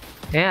വന്നേ.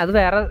 അത്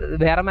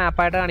വേറെ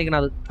മാപ്പായിട്ട്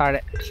കാണിക്കണത്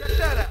താഴെ.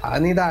 അത്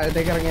നീ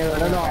താഴത്തേക്ക് ഇറങ്ങിയത്.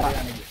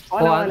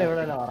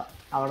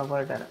 അവിടെ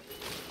പോയിട്ട്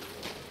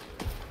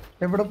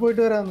എവിടെ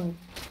പോയിട്ട് വരാന്ന്?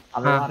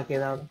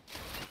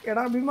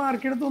 എടാ അഭി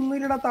മാർക്കെടുത്ത്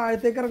ഒന്നുമില്ലടാ.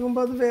 താഴത്തേക്ക്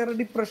ഇറങ്ങുമ്പോ അത് വേറെ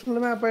ഡിപ്രഷണൽ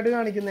മാപ്പായിട്ട്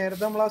കാണിക്കും.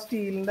 നേരത്തെ നമ്മൾ ആ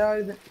സ്റ്റീലിന്റെ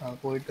ഇത്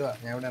പോയിട്ട് വാ.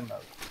 ഞാൻ ഇവിടെ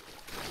ഉണ്ടാവും.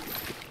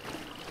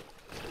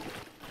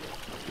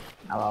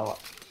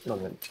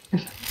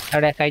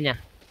 കഴിഞ്ഞ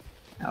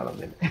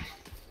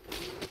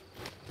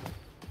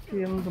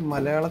എന്ത്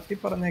മലയാളത്തിൽ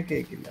പറഞ്ഞാൽ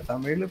കേക്കില്ല,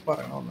 തമിഴിൽ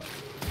പറയണമെന്ന്.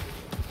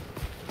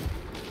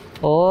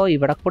 ഓ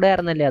ഇവിടെ കൂടെ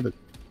ആയിരുന്നല്ലേ അത്.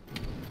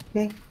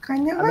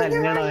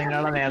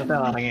 നേരത്തെ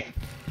ഇറങ്ങി.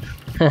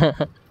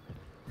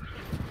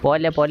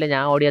 പോലെ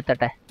ഞാൻ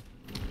ഓടിയെത്തട്ടെ.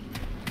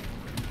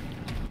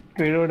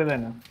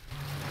 തന്നെ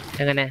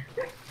എങ്ങനെ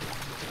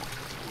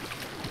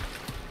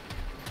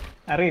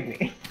അറിയില്ലേ?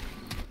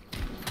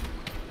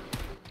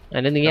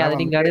 നീ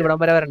അതിനിങ്ങാട് ഇവിടം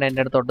വരെ വരണ്ട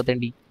എന്റെ അടുത്തോട്ട്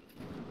തെണ്ടി.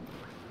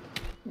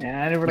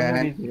 ഞാനിവിടെ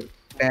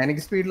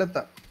ഡാനിക്ക്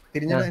സ്പീഡിലെത്താം.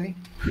 തിരിഞ്ഞു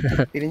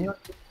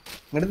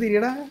ഇങ്ങോട്ട്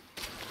തിരിയടാ.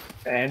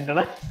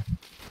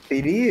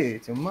 തിരിയ്,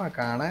 ചുമ്മാ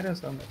കാണാൻ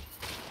രസമുണ്ട്.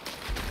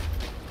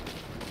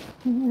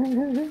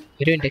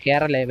 ഒരു മിനിറ്റ്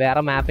കേറല്ലേ.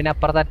 വേറെ മാപ്പിന്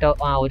അപ്പുറത്തോ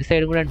ഒരു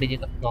സൈഡും കൂടെ ഉണ്ട്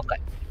നോക്കാൻ.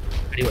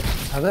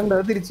 അതുണ്ട്,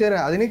 അത് തിരിച്ചു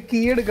തരാം. അതിന് കീ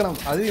എടുക്കണം.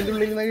 അത് ഇതിന്റെ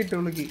ഉള്ളിൽ നിന്നേ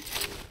കിട്ടുള്ളൂ കീ.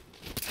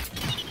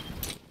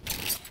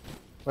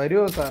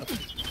 വരുവോ സാർ?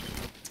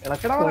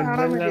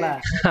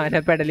 അവനെ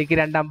പെടലിക്ക്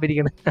 2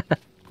 അമ്പിരിക്കണം.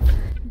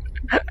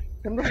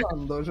 എന്താ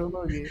സന്തോഷം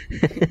നോക്കി.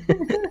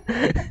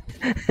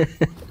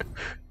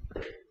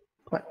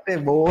 മറ്റേ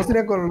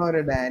ബോസിനെ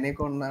കൊല്ലണവരെ ഡാനിയെ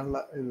കൊള്ളാനുള്ള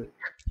ഇത്.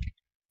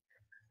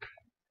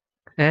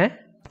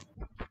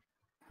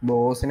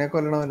 ബോസിനെ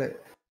കൊല്ലണ പോലെ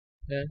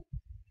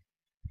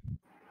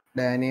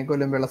ഡാനിയെ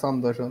കൊല്ലുമ്പോഴുള്ള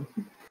സന്തോഷം.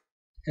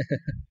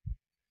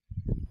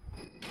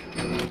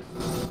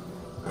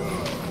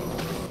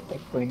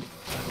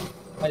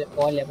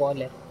 പോലെ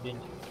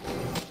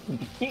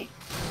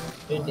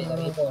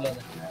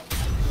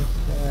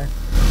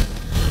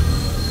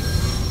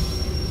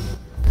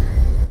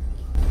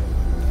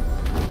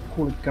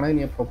കുളിക്കണ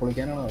ഇനി എപ്പോ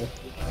കുളിക്കാനാണോ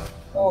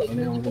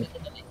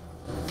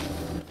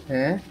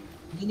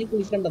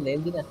കുളിക്കണ്ടേ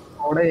എന്തിനാ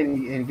അവിടെ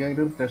എനിക്ക്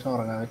ഭയങ്കര ഇറിറ്റേഷൻ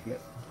ഉറങ്ങാൻ പറ്റില്ല.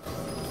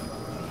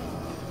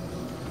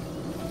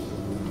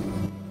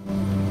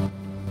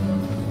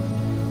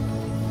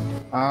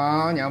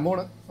 ഞാൻ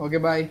പോണ്. Okay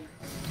bye.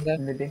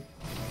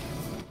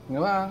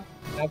 വാ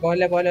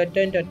പോലെ ഒറ്റ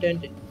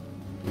മിനിറ്റ്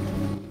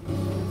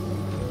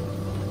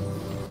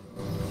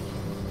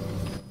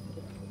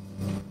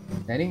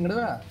ഞാൻ ഇങ്ങോട്ട്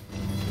വാ.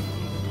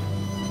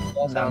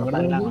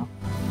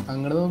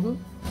 അങ്ങോട്ട് നോക്കൂ.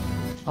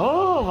 ഓ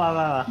വാ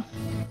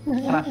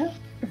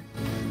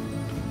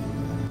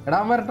എടാ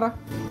വരട്ടാ.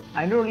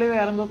 അതിന്റെ ഉള്ളിൽ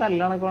വേറെന്തോ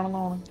തല്ലണക്കോണെന്ന്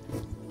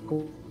തോന്നുന്നു.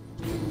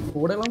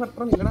 കൂടെ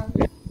വരട്ടാ നിങ്ങളാ.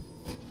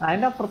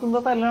 അതിന്റെ അപ്പുറത്തെന്തോ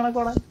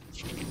തല്ലണക്കോടെ.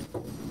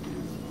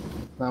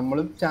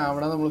 നമ്മള്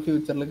ചാവണ നമ്മള്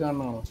ഫ്യൂച്ചറിൽ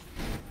കാണണോ?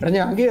 എടാ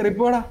ഞാൻ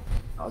കേറിപ്പോടാ.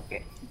 ഓക്കെ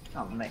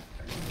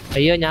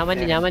അയ്യോ ഞാൻ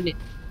മഞ്ഞ്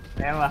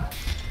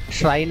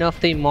ഷ്രൈൻ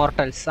ഓഫ് ദി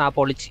ഇമ്മോർട്ടൽസ്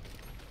പൊളിച്ച്.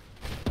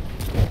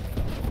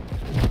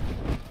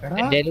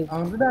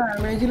 അവർക്ക്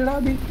ഡാമേജ് ഇല്ലടാ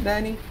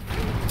ഡാനി.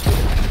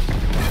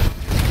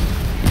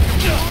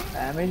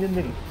 ഡാമേജ്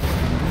എന്തിന്?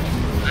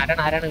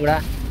 ആരാണ് ഇവിടെ?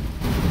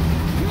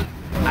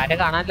 ആരെ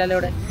കാണാനില്ലല്ലോ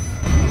ഇവിടെ.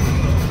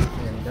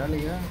 എന്റെ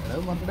കളിയ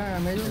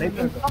ഡാമേജ്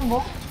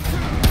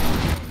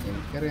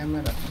എനിക്കറിയാൻ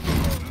മേല.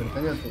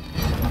 എടുത്താൻ ചേർത്തു.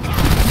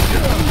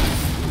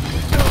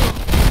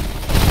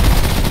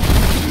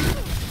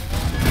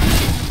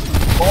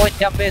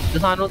 എന്ത്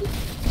സാധനം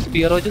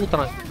സ്പീർ വെച്ച്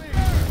കുത്തണം.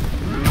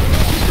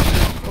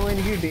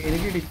 എനിക്ക്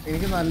കിട്ടി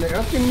എനിക്ക് നല്ല.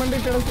 എടാ സിമ്മണ്ട്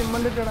ഇട്ടടാ.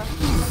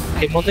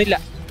 സിമ്മൊന്നും ഇല്ല.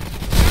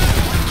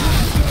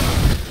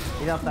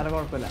 ഇത് അത്താര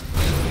കുഴപ്പമില്ല.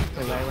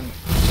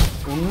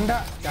 ഉണ്ട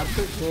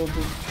ചത്ത്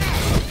നോക്കൂ.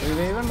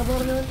 റിവൈവ് ഉണ്ടെന്ന്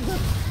പറഞ്ഞത്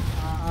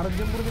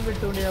അർജുൻ പുറത്തും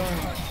വെട്ടുകൊണ്ടിയാവാൻ.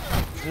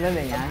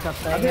 ഇല്ലല്ലേ ഞാൻ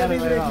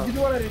രക്ഷിച്ചിട്ട്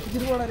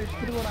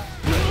പോടാ.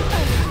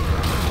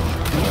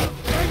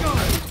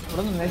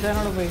 ഇവിടെ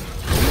നിന്നേച്ചാനോട് പോയി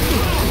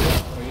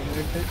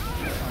വിട്ട്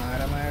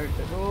ആരമായ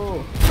വിട്ട്. ഓ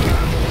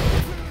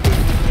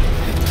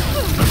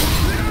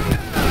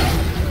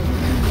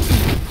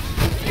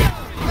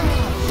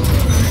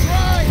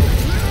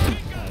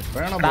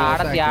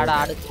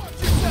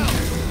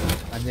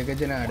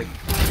അഞ്ചക്കച്ചനാട്.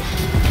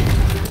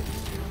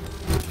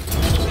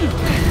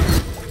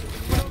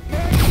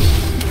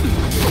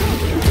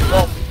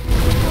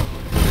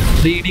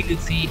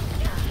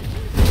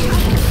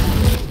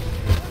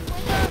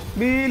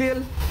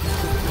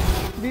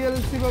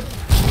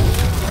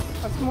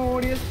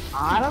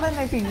 ആരാ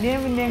തന്നെ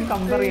പിന്നെയും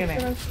കമ്പയർ ചെയ്യണേ?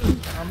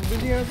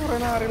 കുറെ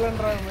അറിയില്ല.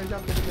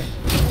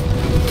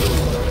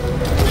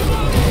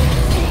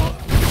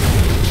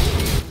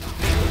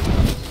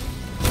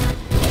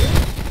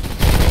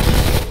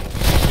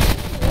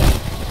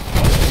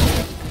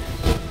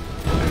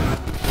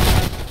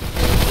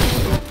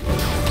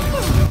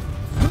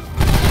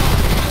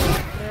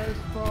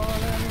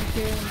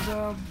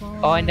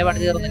 എന്റെ പണി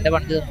തീർന്നു.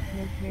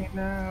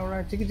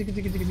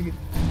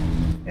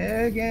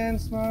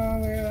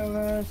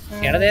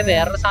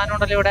 വേറൊരു സാധനം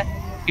ഉണ്ടല്ലോ ഇവിടെ.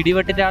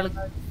 ഇടിവെട്ടിന്റെ ആള്.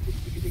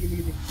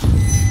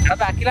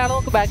 ബാക്കിലാള്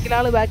നോക്ക്.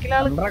 ബാക്കിലാള്.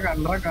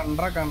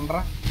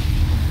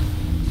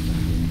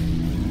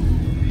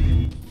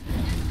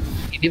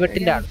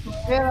 ഇടിവെട്ടിന്റെ ആള്.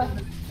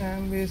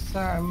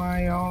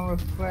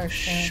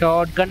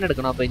 ഷോട്ട് ഗൺ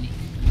എടുക്കണം. അപ്പൊ ഇനി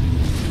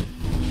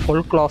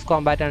ഫുൾ ക്ലോസ്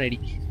കോമ്പാറ്റ് ആണ്. ഇടി.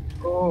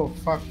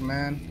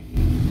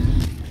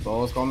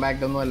 ക്ലോസ്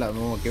കോമ്പാക്ട് ഒന്നും അല്ല.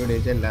 നോക്കി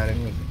വിളിച്ച എല്ലാരും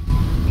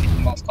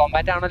ക്ലോസ്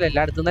കോമ്പാറ്റ് ആണല്ലോ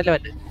എല്ലായിടത്തും തന്നെ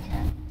പറ്റും.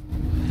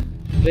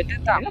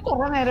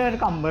 കുറെ നേരം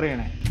കമ്പയർ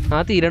ചെയ്യണേ.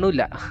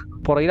 തീരണമില്ല.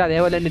 പുറകിൽ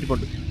അതേപോലെ തന്നെ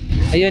ഇരിപ്പുണ്ട്.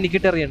 അയ്യോ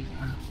എനിക്കിട്ട് എറിയണം.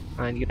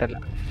 എനിക്കിട്ടല്ല.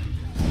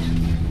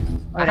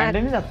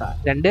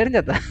 രണ്ടുപേരും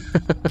ചത്ത.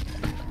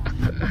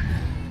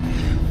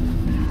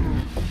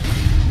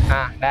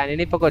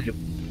 ഡാനിനെ ഇപ്പൊ കൊല്ലും.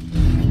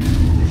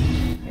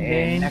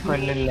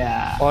 കൊല്ലില്ല.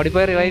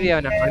 ഓടിപ്പോയി റിവൈവ്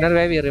ചെയ്യാനാ.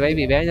 റിവൈവ്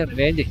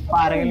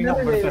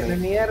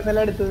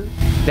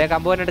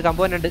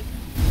കമ്പോനുണ്ട്.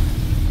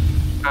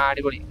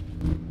 അടിപൊളി.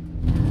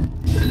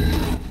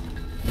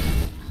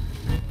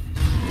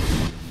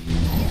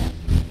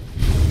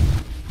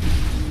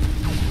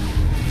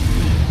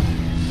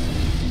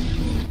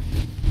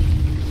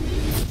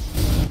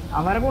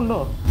 അവരെ കൊണ്ടോ?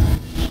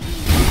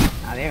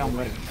 അതേ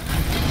കമ്പയർ.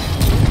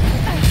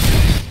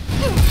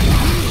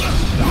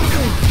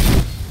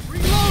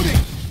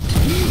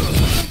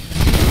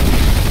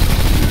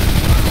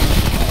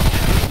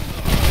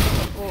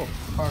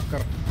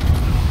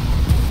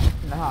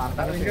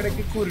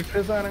 ഇടയ്ക്ക് കുരുട്ട്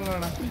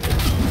സാധനങ്ങളാണ്.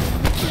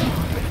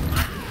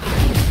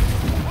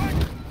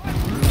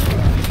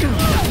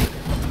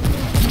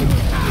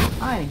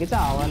 എനിക്ക്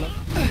ചാവാലോ.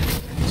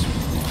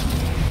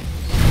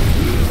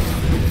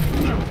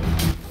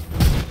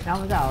 ഞാൻ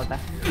ചാവട്ടെ.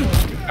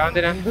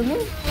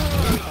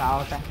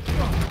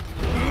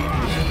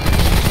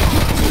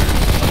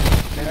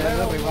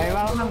 റിവൈവ്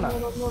ആവുന്നുണ്ടോ?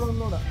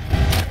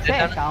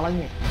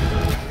 കളഞ്ഞു.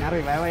 ഞാൻ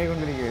റിവൈവ്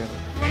ആയിക്കൊണ്ടിരിക്കുകയാണ്.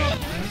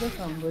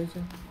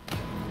 സംഭവിച്ചു.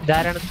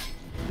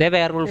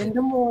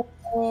 എന്റെ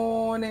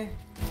മോനെ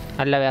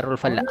അല്ല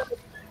werewolf അല്ല.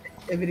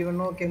 എവരിവൺ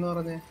ഓക്കെ എന്ന്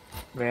പറഞ്ഞേ.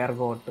 Where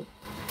got.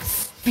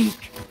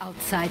 Speak,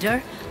 outsider.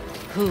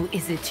 Who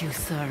is it you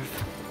serve?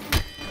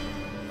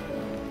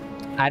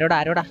 ആരോടാ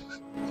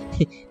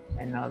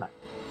എന്നോടാ.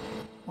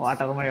 What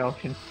are my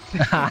options?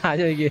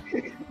 ചോദിക്കേ.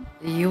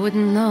 You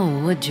wouldn't know,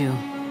 would you?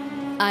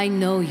 I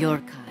know your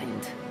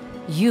kind.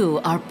 You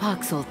are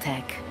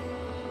Paxeltech.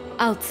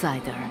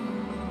 Outsider.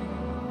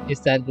 Is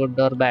that good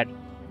or bad?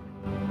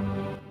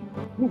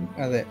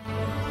 അതെ.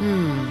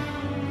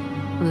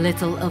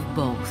 Little of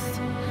both.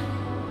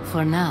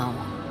 For now,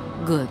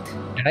 good.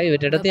 എടാ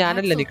ഇവരുടെ അടുത്ത്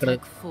ഞാനല്ലേ നിക്കണത്.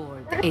 Paxeltech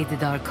Ford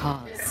aided our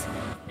cause.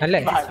 അല്ലേ?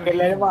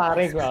 എല്ലാരും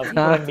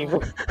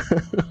മാറിയേക്കും.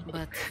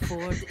 But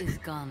Ford is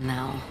gone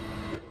now.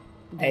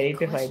 I They need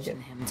to find question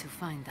him to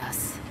find us.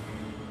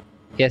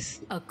 Yes.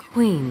 A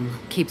queen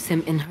keeps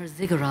him in her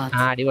ziggurat.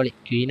 അടിപൊളി.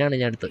 ക്വീനാണ്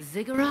ഞാൻ അടുത്ത്.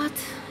 Ziggurat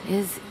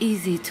is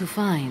easy to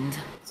find.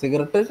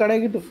 Cigarette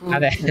കടയിൽ കിട്ടും.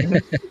 അതെ.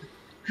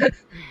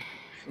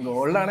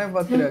 Gold ആണേ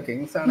 10 രൂപ,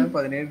 കിങ്സ് ആണേ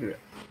 17 രൂപ.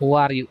 Who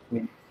are you?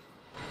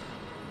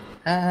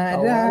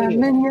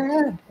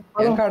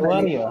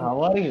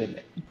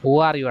 Who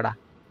are you എടാ?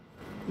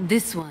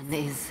 This one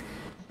is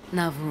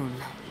Navun,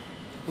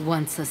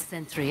 once a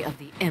sentry of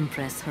the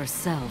Empress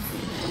herself.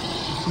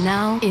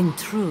 Now, in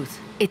truth,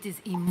 it is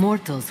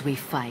immortals we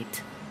fight,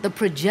 the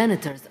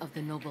progenitors of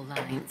the noble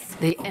lines.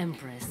 The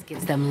Empress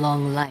gives them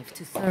long life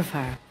to serve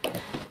her.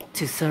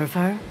 To serve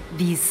her,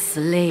 these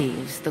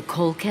slaves, the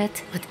Kolket,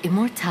 but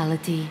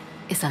immortality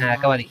is a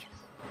lie.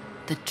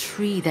 The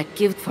tree that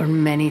gives for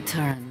many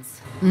turns.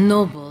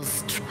 Nobles,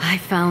 I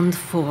found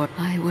 4.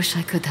 I wish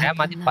I could have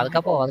done that.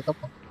 പതുക്കെ പോ.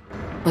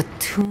 But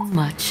too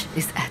much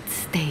is at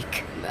stake.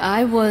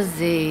 I was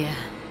a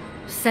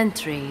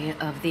sentry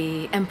of the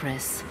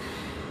Empress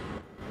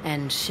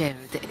and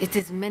shared. It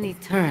is many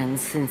turns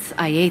since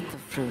I ate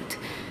the fruit.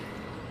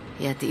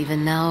 Yet even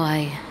now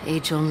I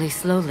age only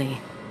slowly.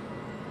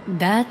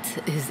 That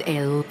is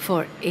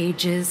for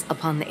ages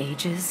upon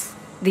ages.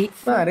 The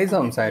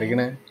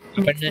സംസാരിക്കണേ.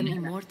 makes them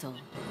immortal.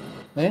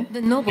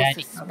 The nobles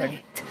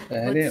suspect.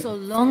 But so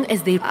long as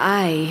they...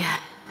 I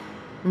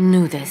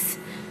knew this.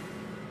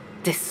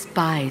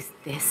 Despised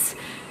this.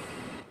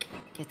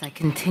 Yet I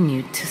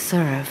continued to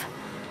serve.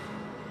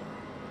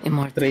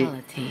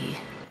 Immortality.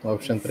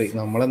 Option 3.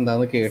 നമ്മൾ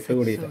എന്താന്ന്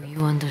കേട്ടുകൂടിയില്ല. So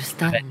you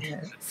understand.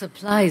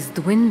 Supplies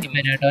dwindled.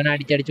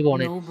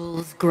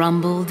 Nobles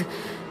grumbled,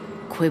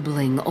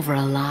 quibbling over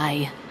a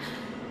lie,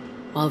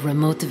 while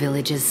remote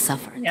villages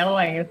suffered. ഞാൻ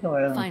ഭയങ്കര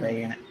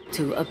Finally,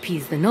 to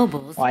appease the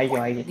nobles,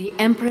 വായിക്കും. the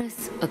Empress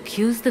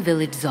accused the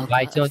village Zoka.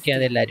 വായിച്ചു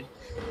നോക്കിയാൽ എല്ലാരും.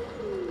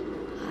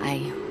 I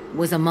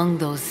was among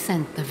those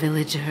sent. The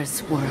villagers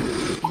were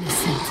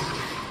innocent.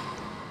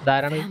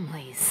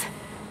 Families,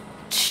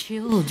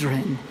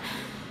 children.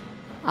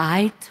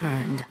 I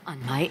turned on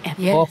my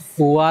Empress.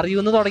 Who are you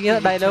എന്ന് തുടങ്ങിയ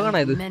ഡയലോഗാണ്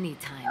ഇത്. Many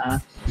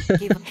times.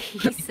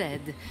 He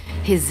said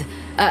his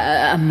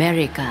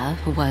America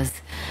was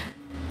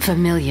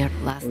familiar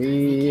last We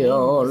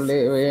all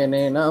live in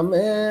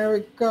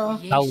America.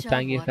 Oh,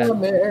 thank you.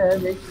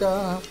 America.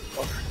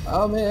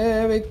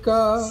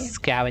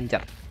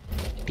 Scavenger.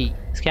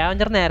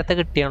 Scavenger നേരത്തെ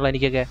കിട്ടിയാണല്ലോ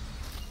എനിക്കൊക്കെ.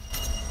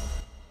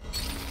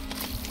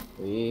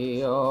 We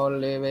all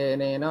live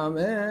in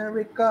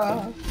America.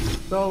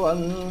 So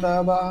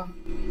wonderful.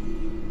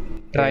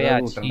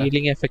 Triage,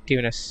 healing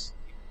effectiveness.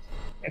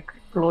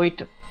 Exploit.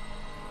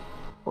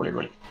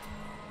 പൊളി.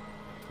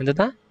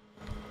 എന്താ?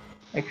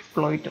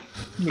 Exploit.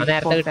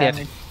 നേരത്തെ കിട്ടിയ.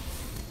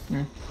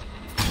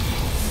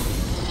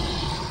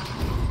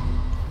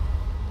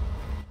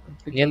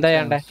 ഇനി എന്താ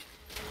ചെയ്യണ്ടേ?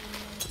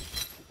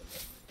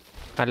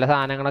 നല്ല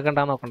സാധനങ്ങളൊക്കെ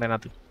ഉണ്ടാ നോക്കണ്ടേ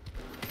അതിനകത്ത്.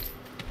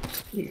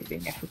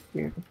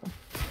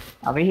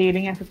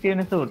 ഹീലിംഗ്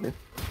എഫക്റ്റീവ്നെസ് കൂട്ട്.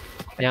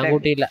 ഞാൻ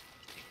കൂട്ടിയില്ല.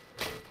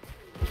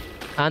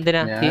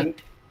 എന്തിനാ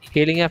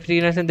ഹീലിംഗ്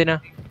എഫക്റ്റീവ്നെസ്? എന്തിനാ?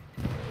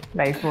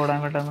 ലൈഫ് ഓടാൻ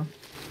പെട്ടെന്ന്.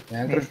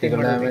 ഞാൻ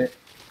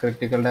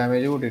ക്രിട്ടിക്കൽ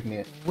ഡാമേജ്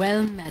കൂട്ടിയിട്ടുണ്ട്.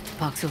 Well met,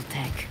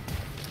 Paxeltech.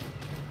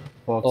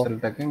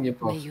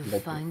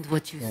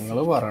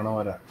 ഞങ്ങള് പറയണ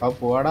പോലെ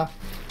പോവാടാ.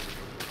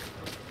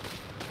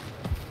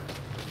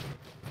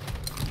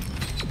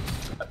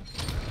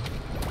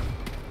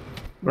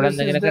 ഇവിടെ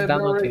എന്തെങ്കിലും കിട്ടാൻ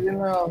നോക്കി.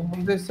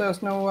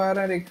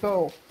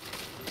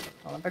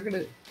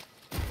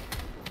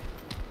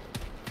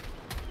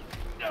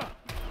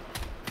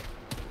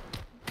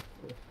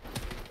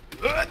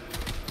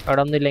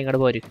 അവിടെ ഒന്നുമില്ല,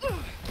 ഇങ്ങോട്ട് പോര്.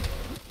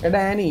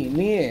 ഡാനി,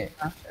 നീ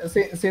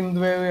സിന്ധ്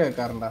വേവ്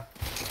കേൾക്കാറുണ്ടാ?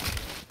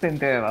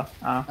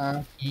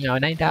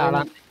 അവനതിന്റെ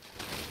ആളാണ്.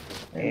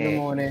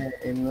 മോനെ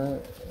ഇന്ന്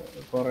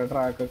കൊറേ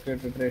ട്രാക്ക് ഒക്കെ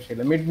ഇട്ടിട്ട്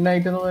രക്ഷയില്ല. മിഡ്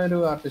നൈറ്റ് എന്ന് പറഞ്ഞൊരു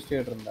artist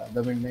കേട്ടിട്ടുണ്ടാ? The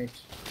mid night.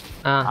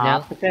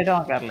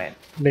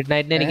 Mid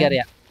നൈറ്റിന്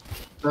എനിക്കറിയാം.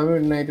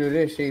 മിഡ് നൈറ്റ് ഒരു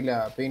രക്ഷയില്ല.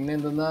 പിന്നെ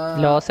എന്തെന്നാ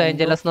ലോസ്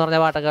ഏഞ്ചലസ് എന്ന് പറഞ്ഞ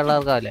പാട്ടൊക്കെ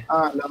ഉള്ളവർക്കല്ലേ?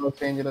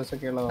 ലോസ് ഏഞ്ചലസ്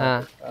ഒക്കെ ഉള്ളത്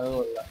അത്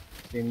കൊള്ളാം.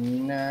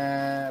 പിന്നെ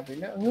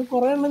പിന്നെ അങ്ങ്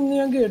കൊറേ എണ്ണം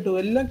ഞാൻ കേട്ടു.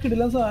 എല്ലാം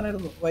കിടിലൻ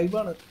സാധനമായിരുന്നു,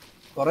 വൈബാണ്.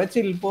 കൊറേ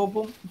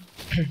ചിൽപോപ്പും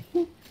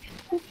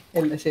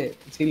എല്ലാം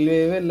ചിൽ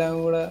വേവ് എല്ലാം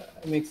കൂടെ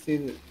മിക്സ്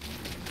ചെയ്ത്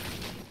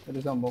ഒരു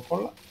സംഭവം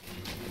കൊള്ളാം.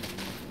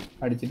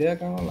 അടിച്ചിട്ട്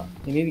കേൾക്കാൻ കൊള്ളാം.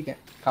 ഇനി ഇരിക്കാൻ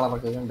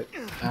കളറൊക്കെ കണ്ട്.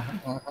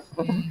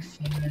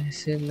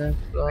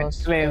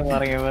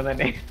 പറയുമ്പോ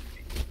തന്നെ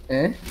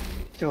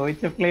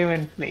ചോദിച്ചപ്പോഴേ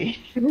മനസ്സിലായി.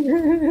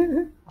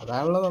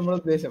 അതാണല്ലോ നമ്മുടെ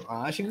ഉദ്ദേശം.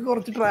 ആഷിക്ക്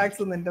കുറച്ച്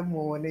ട്രാക്സ് എന്റെ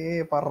മോനെ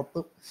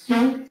പറത്തും.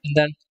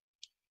 എന്താണ്?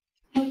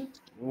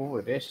 ഓ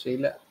ഒരു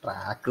രക്ഷയില്ല.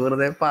 ട്രാക്ക്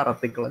വെറുതെ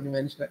പറത്തിക്കളഞ്ഞു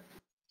മനുഷ്യനെ.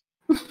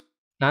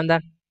 എന്താ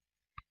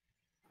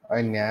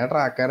ഞാൻ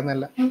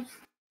ട്രാക്കായിരുന്നല്ല.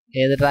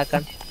 ഏത്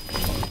ട്രാക്കാണ്?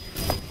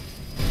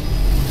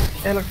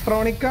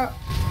 Electronica,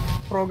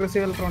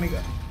 progressive electronica.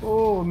 ഓ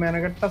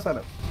മെനകെട്ട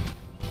സ്ഥലം.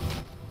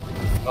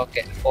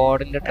 ഓക്കെ,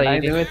 ഫോർഡിന്റെ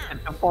ട്രെയിനിങ്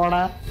വെച്ചിട്ട്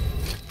പോടാ.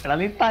 എടാ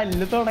നീ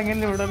തല്ല്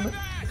തുടങ്ങിയല്ലോ ഇവിടെ നിന്ന്.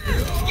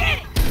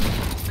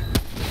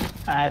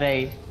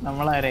 ആരായി?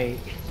 നമ്മളാരായി?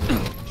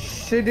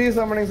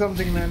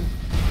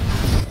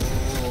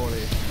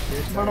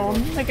 ഇവിടെ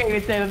ഒന്ന്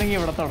കൈവച്ചായിരുന്നെങ്കിൽ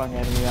ഇവിടെ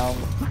തുടങ്ങായിരുന്നു.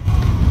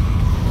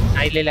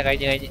 ഇല്ല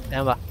കഴിഞ്ഞ്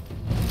ഞാൻ വാ.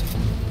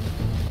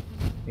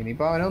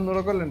 ഇനിയിപ്പോ അവനെ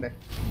ഒന്നുകൂടെ കൊല്ലണ്ടേ?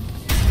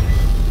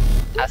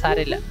 ആ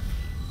സാരമില്ല,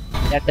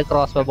 2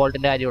 ക്രോസ്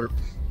ബോൾട്ടിന്റെ കാര്യമുള്ളൂ.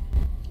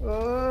 ഓ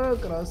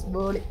ക്രോസ്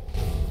ബോളി.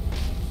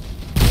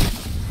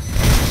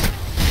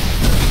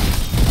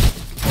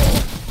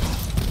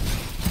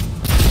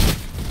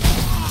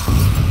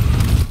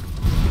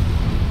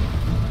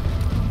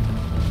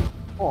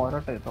 ഓരോ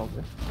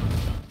ടോക്ക്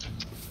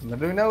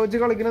എന്നിട്ട് പിന്നെ വെച്ച്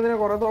കളിക്കുന്നതിന്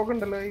കൊറേ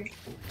തോക്കുണ്ടല്ലോ.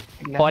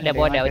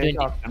 പോലെ ഒരു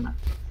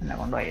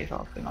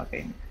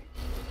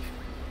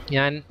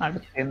ഞാൻ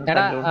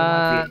എടാ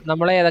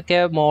നമ്മളെ ഏതൊക്കെ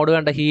മോഡ്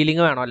കണ്ട?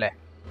 ഹീലിംഗ് വേണോ അല്ലേ?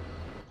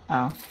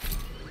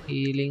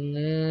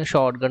 ഹീലിംഗ്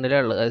ഷോർട്ട് ഗണ്ണിലേ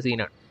ഉള്ളു. അത്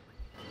സീനാണ്.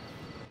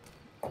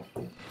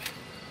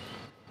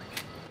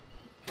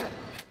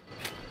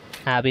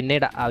 പിന്നെ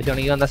ഇടാ,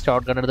 ആവശ്യമാണെങ്കിൽ വന്ന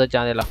ഷോർട്ട് ഗൺ എടുത്ത്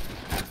വെച്ചാൽ മതിയല്ലോ.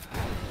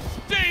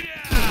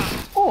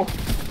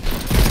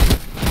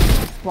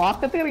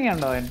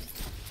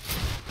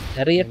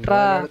 എറിയട്ടാ,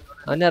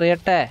 അവൻ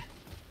എറിയട്ടെ.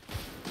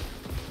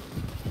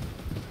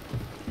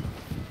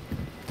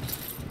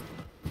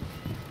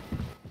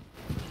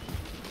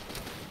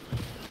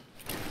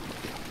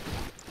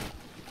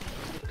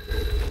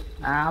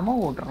 ആമോ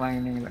കൂട്ടണം.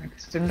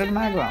 എക്സ്റ്റൻഡഡ്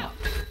മാഗ് വേണം,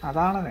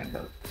 അതാണ്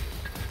വേണ്ടത്.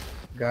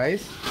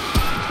 ഗൈസ്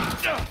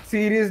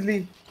സീരിയസ്ലി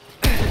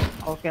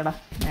ഓക്കേടാ,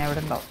 ഞാൻ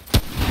എവിടെ ഉണ്ടാവും.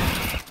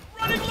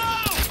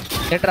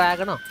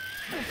 ഡ്രാഗണോ?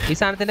 ഈ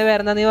സാധനത്തിന്റെ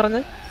പേരെന്താ നീ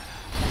പറഞ്ഞത്?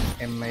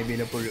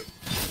 MIB-ലെ പുഴു.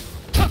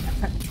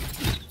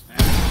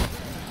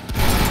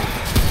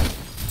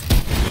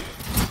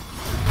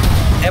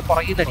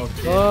 പുറകിൽ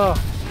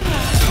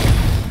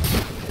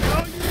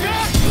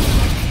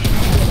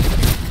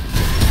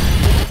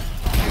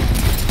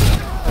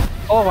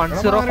ഓ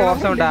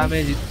 1047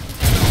 ഡാമേജ്.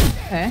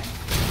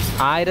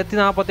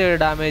 1047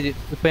 ഡാമേജ്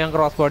ഇപ്പൊ ഞാൻ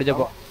ക്രോസ് ബോ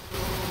അടിച്ചപ്പോ.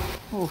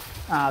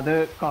 അത്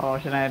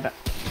കൊറോഷനായിട്ടാ.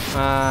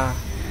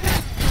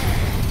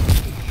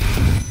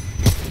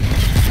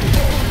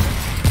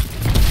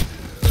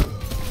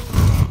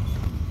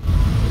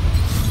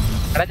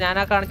 എടാ ഞാൻ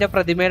ആ കാണിച്ച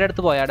പ്രതിമയുടെ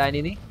അടുത്ത് പോയാ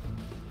ഡാനി? നീ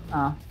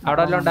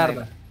അവിടെ വല്ലതും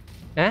ഉണ്ടായിരുന്നു?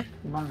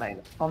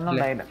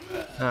 ഒന്നുണ്ടായില്ല.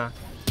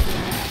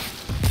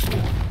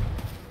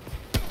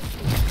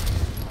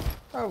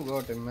 I've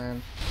got him, man.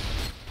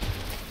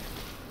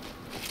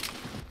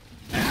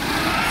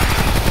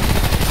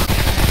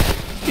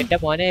 എന്റെ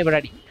മോനെ ഇവിടെ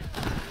അടി.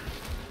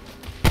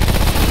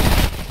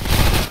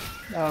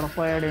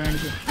 പോയടി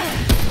മേടിച്ചു.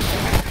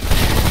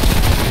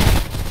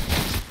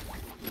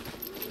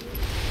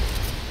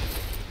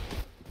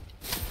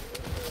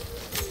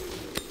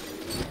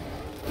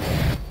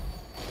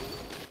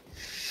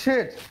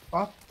 Shit!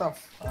 What the f...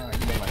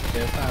 ഇത്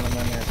മറ്റേ സാധനം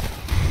തന്നെ.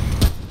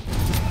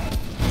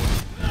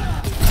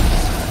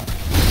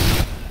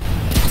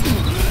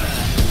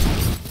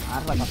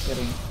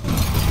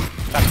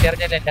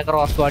 കത്തിയറിഞ്ഞാൽ എന്റെ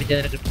ക്രോസ് ബോ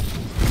അടിച്ചതിന് കിട്ടും.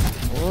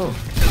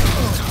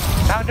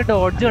 അവന്റെ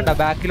ഡോഡ്ജ് കണ്ട,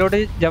 ബാക്കിലോട്ട്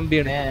ജമ്പ്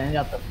ചെയ്യണേ.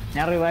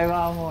 ഞാൻ റിവൈവ്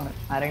ആവാൻ പോണ്.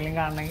 ആരെങ്കിലും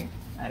കാണണമെങ്കിൽ.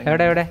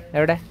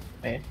 എവിടെ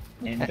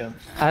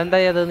അതെന്താ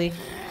ചെയ്തത് നീ?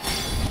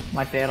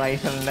 മറ്റേ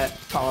റൈഫിളിന്റെ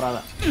പവർ.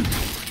 അതാ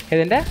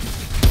ഇതിന്റെ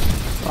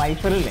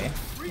റൈഫിളില്ലേ?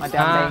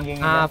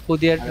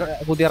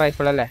 പുതിയ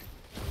റൈഫിൾ അല്ലേ?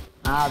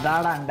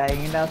 അതാണ്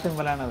അണ്ടൈങ്ങിന്റെ ആ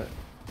സിമ്പിളാണത്.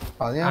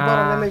 അത് ഞാൻ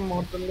പറഞ്ഞല്ലോ,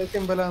 ഇമ്മോർട്ടലിന്റെ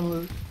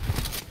സിമ്പിളാണത്.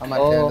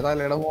 മറ്റേ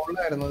തലയുടെ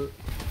മുകളിലായിരുന്നത്.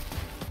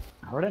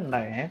 അവിടെ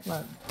ഉണ്ടായേ.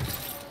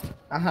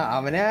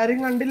 അവനെ ആരും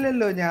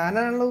കണ്ടില്ലല്ലോ,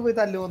 ഞാനാണല്ലോ പോയി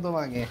തല്ലു മൊത്തം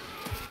വാങ്ങിയേ.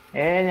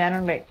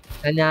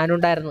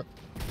 ഞാനുണ്ടായിരുന്നു.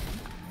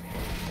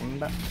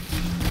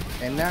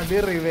 എന്നെ അത്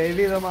റിവൈവ്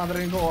ചെയ്താൽ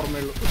മാത്രമേ എനിക്ക്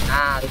ഓർമ്മയുള്ളൂ.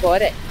 അത്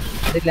പോരെ,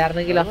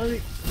 അതില്ലായിരുന്നെങ്കിലോ?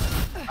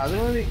 അത്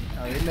മതി,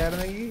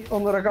 അതില്ലായിരുന്നെങ്കിൽ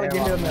ഒന്നുകൂടെ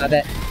കളിക്കേണ്ടി വന്നു.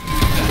 അതെ.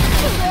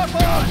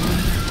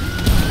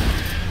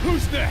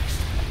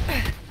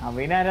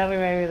 അഭിനാരാ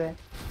റിവൈവ് ചെയ്തേ?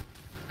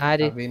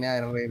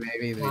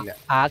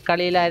 ആ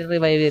കളിയിൽ ആരും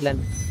റിവൈവ് ചെയ്തില്ല.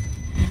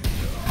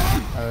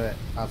 അതെ,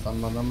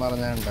 അസംബന്ധം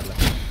പറഞ്ഞുണ്ടല്ലോ.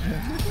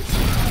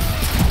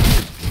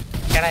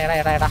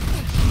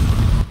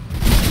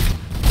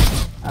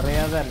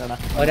 അറിയാതല്ലടാ,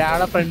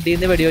 ഒരാളെ ഫ്രണ്ടിൽ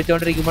നിന്ന്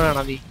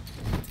വെടിവെച്ചോണ്ടിരിക്കുമ്പോഴാണ് നീ.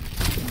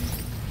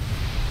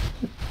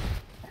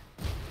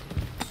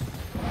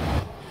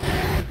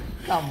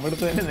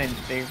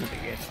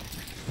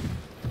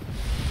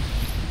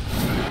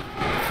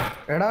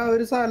 എടാ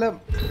ഒരു സ്ഥലം,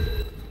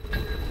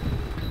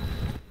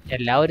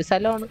 എല്ലാ ഒരു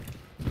സ്ഥലമാണ്.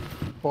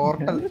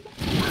 പോർട്ടൽ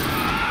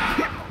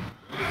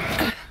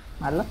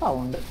നല്ല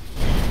സൗണ്ട്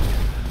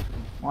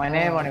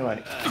മോനെ പണി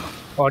പാടി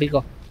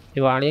ഓടിക്കോ ഈ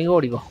വാണിയെങ്കിൽ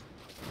ഓടിക്കോ.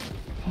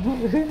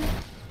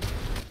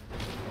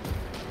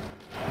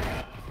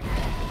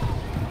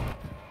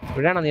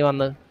 ഇവിടെയാണോ നീ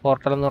വന്നത്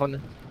പോർട്ടൽ എന്ന് പറഞ്ഞ്?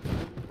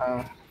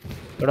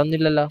 ഇവിടെ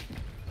ഒന്നുമില്ലല്ലോ.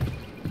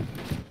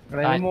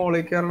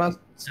 മോളിൽ കയറണ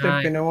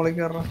സ്റ്റെപ്പിന്റെ മോളിൽ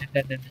കയറണ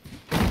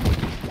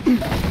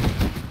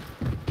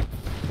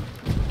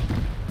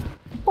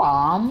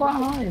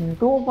പാമ്പാണോ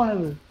എന്തോ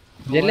പണിത്?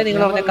 ഇതല്ലേ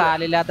നിങ്ങൾ പറഞ്ഞ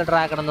കാലില്ലാത്ത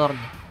ഡ്രാഗൺ എന്ന്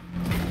പറഞ്ഞു?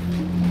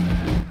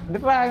 ഇത്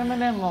ഡ്രാഗൺ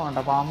തന്നെ വേണ്ട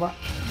പാമ്പ.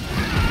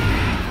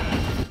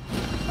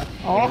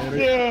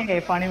 ഓക്കേ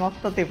പണി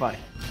മൊത്തത്തിൽ പാടി.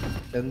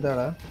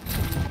 എന്താടാ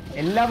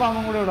എല്ലാ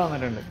പാമ്പും കൂടി ഇവിടെ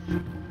വന്നിട്ടുണ്ട്.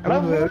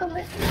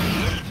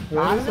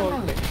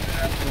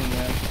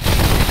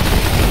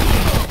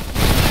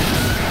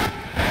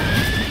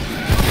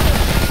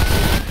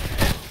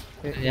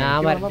 ഞാൻ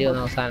വരട്ടി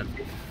വന്നു അവസാനം.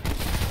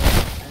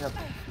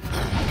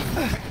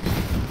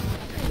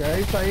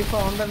 Guys, I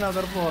found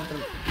another portal.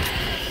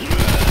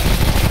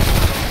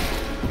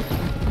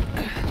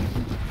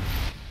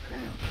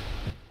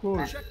 Cool.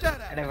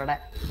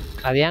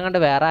 അത് ഞാൻ കണ്ട്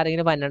വേറെ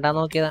ആരെങ്കിലും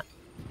പന്നണ്ടാന്ന് നോക്കിയതാ.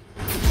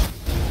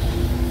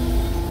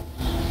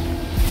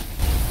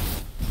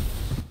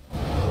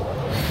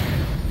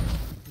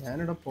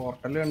 ഞാനിവിടെ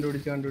പോർട്ടൽ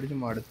കണ്ടുപിടിച്ച്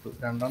മടുത്തു.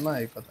 2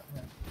 ആയിപ്പോ.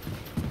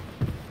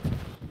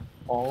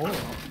 ഓ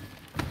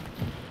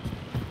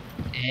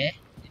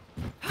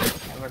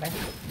എവിടെ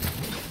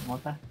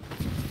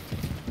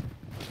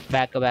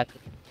ബാക്ക് ബാക്ക്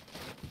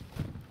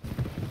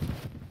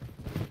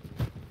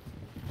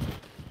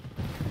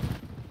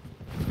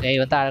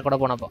ഇവ താഴെ കൂടെ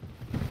പോണപ്പോ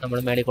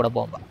നമ്മള് മേളിൽ കൂടെ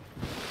പോകുമ്പോ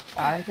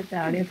താഴേക്ക്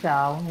ചാടിയ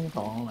ചാവും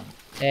തോന്നണം.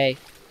 ഏയ്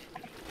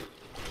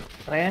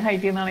ട്രെയിൻ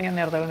ഹൈറ്റ് ചെയ്യുന്നതാണ് ഞാൻ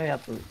നേരത്തെ കൊണ്ട്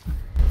ചത്തത്.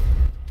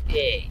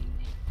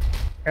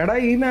 എടാ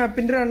ഈ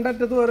മാപ്പിന്റെ 2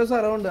 അറ്റത്ത് ഓരോ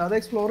സ്ഥലമുണ്ട്. അത്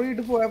എക്സ്പ്ലോർ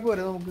ചെയ്തിട്ട് പോയാ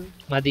പോരെ നമുക്ക്?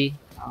 മതി.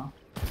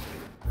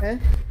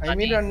 ഐ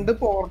മീൻ 2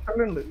 പോർട്ടൽ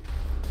ഉണ്ട്.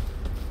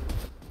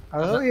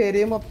 അത്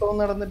ഏരിയ മൊത്തം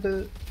നടന്നിട്ട്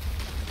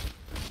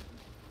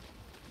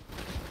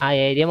ആ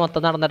ഏരിയ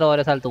മൊത്തം നടന്നിട്ട്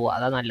ഓരോ സ്ഥലത്ത് പോവാ,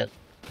 അതാ നല്ലത്.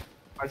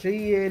 പക്ഷെ ഈ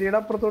ഏരിയയുടെ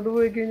അപ്പുറത്തോട്ട്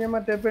പോയി കഴിഞ്ഞാൽ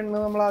മറ്റേ പെണ്ണ്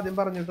നമ്മൾ ആദ്യം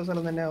പറഞ്ഞിട്ട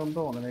സ്ഥലം തന്നെ ആവും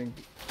തോന്നണേ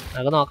എനിക്ക്.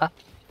 നമുക്ക് നോക്കാം.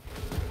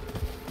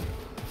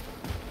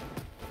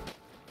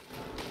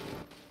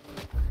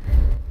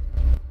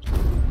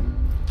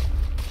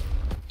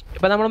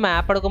 ഇപ്പൊ നമ്മൾ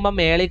മാപ്പ് എടുക്കുമ്പോ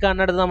മേളിൽ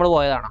കാണുന്നിടത്ത് നമ്മൾ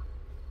പോയതാണോ?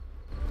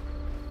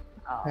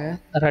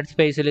 റെഡ്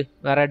സ്പേസില്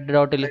റെഡ്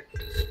ഡോട്ടില്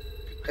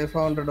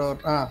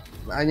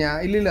ഞാൻ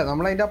ഇല്ലില്ല,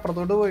 നമ്മൾ അതിന്റെ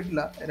അപ്പുറത്തോട്ട്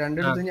പോയിട്ടില്ല.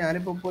 2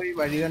 ഞാനിപ്പോ പോയി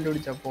വഴി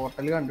കണ്ടുപിടിച്ച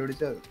പോർട്ടൽ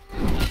കണ്ടുപിടിച്ചത്.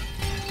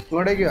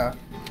 ഇങ്ങോട്ടേക്കാ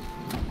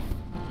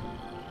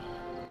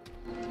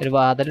ഒരു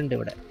വാതിലുണ്ട്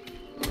ഇവിടെ.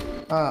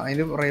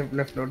 അതിന്റെ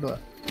ലെഫ്റ്റിലോട്ട് വാ.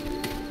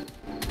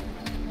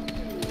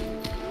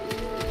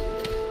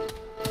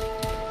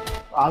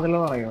 വാതിലോ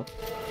പറയോ?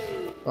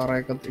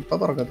 ഇപ്പൊ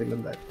തുറക്കത്തില്ല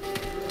എന്തായാലും.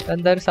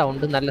 എന്താ ഒരു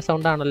സൗണ്ട്? നല്ല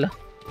സൗണ്ട് ആണല്ലോ.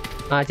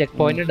 ചെക്ക്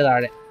പോയിന്റ് ഉണ്ട്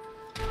താഴെ.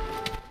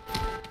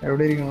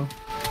 എവിടെ ഇരിക്കണോ?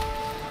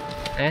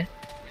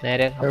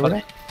 നേരെ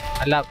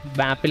അല്ല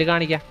മാപ്പിൽ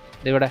കാണിക്കാം.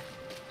 ഇവിടെ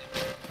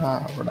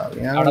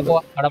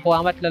അവിടെ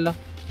പോവാൻ പറ്റില്ലല്ലോ.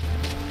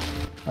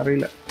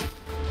 അറിയില്ല.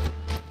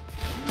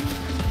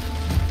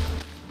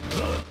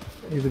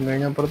 ഇതും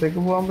കഴിഞ്ഞ അപ്പുറത്തേക്ക്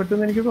പോകാൻ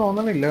പറ്റുമെന്ന് എനിക്ക്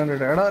തോന്നണില്ല.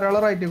 കണ്ടിട്ട് എടാ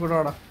ഒരാളെ റൈറ്റിൽ കൂടെ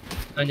ആടാ.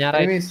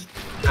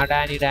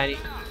 ഡാനി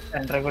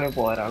സെന്ററിൽ കൂടെ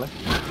പോവാ ഒരാള്.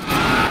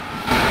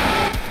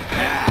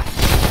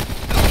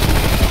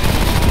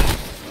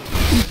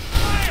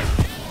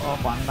 ഓ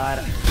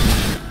പണ്ടാരം.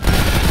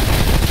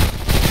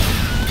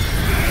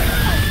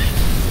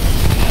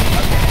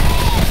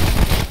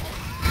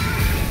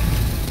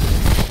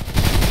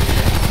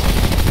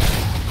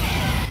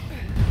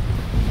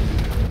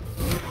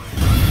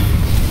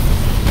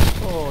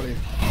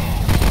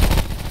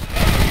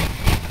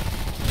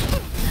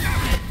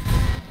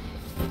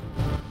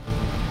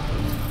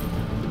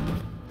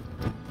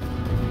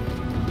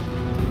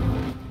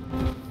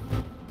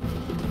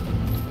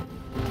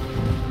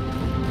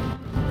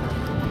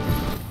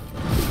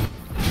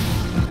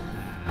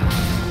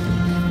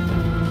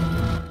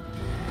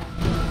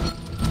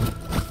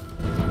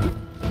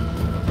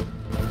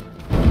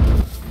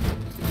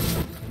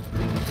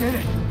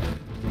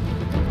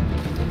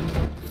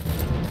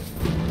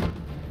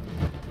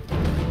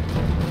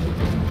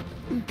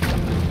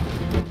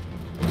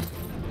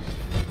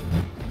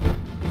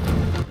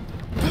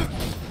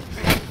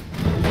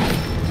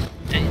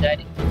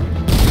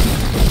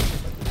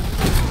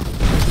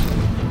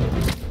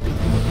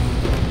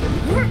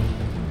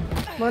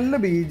 നല്ല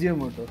ബീജിയം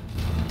കേട്ടോ,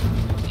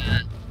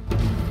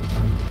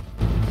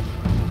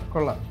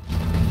 കൊള്ളാം.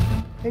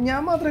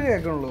 ഞാൻ മാത്രമേ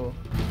കേൾക്കണുള്ളൂ.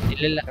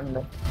 ഇല്ല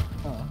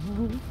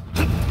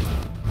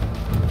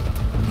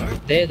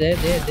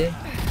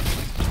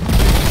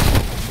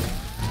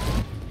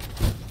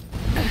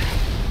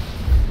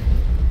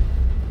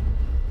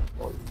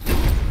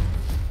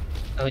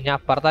ഞാൻ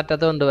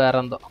അപ്പുറത്തറ്റത്തുണ്ട്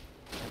വേറെന്തോ.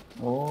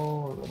 ഓ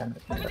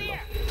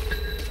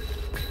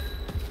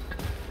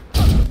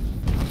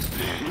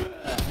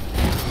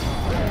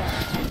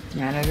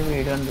ഞാനൊരു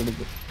വീട്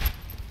കണ്ടുപിടിക്കും.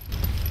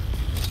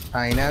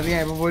 അതിനകത്ത്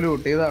ഞാൻ ഇപ്പൊ പോയി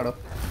ലൂട്ട് ചെയ്താടോ.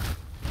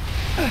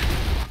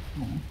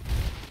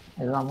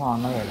 ഇത് നമ്മൾ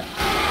വന്നതല്ല.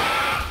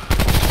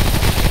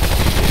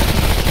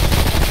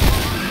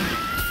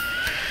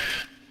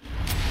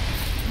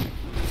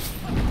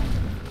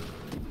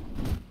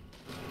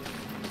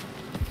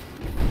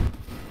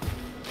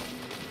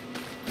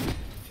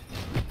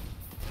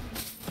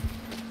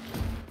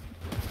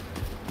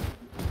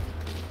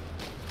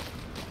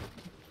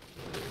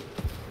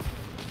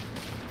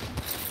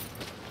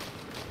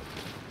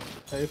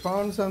 I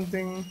found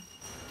something.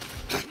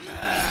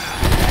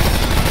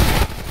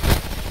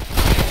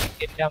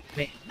 എന്റെ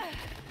അമ്മേ.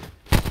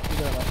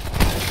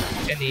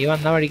 നീ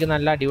വന്ന വഴിക്ക്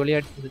നല്ല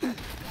അടിപൊളിയായിട്ട്.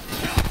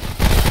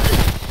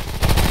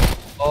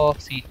 ഓ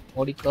സീ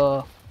ഓടിക്കോ.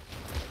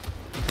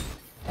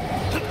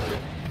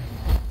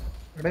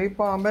 എടാ ഈ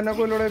പാമ്പെന്നെ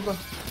കൊല്ലൂടെ ഇപ്പൊ.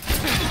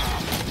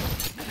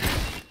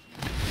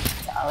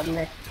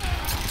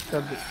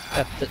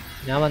 ചത്ത്.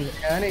 ഞാൻ വന്നു.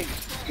 ഞാനേ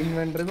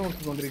ഇൻവെന്ററി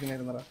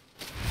നോക്കിക്കൊണ്ടിരിക്കണായിരുന്നടാ.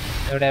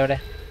 എവിടെ എവിടെ?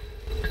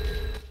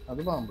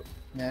 അത് പാമ്പ്.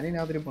 ഞാൻ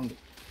ഇതിനകത്തിരിപ്പുണ്ട്.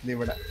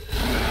 ഇതിവിടെ.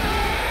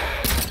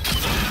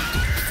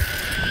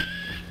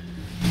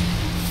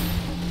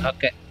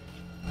 ഓക്കെ.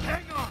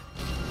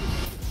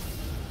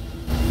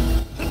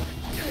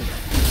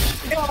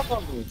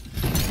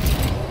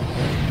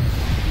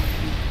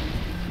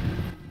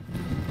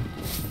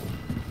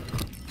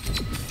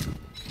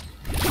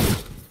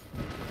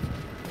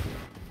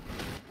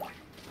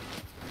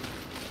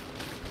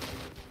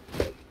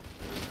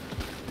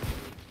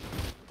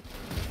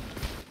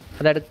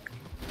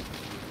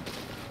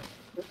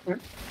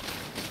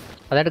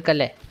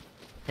 അതെടുക്കല്ലേ,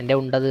 എൻ്റെ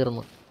ഉണ്ട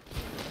തീർന്നു.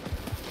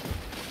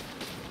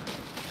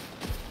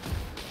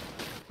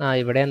 ആ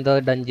ഇവിടെ എന്തോ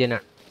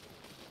ഡഞ്ചനാണ്.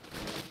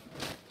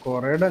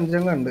 കൊറേ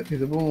ഡഞ്ചൻ കണ്ട്.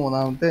 ഇതിപ്പോ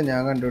മൂന്നാമത്തെ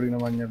ഞാൻ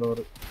കണ്ടുപിടിക്കണം. മഞ്ഞ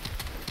ഡോറ്.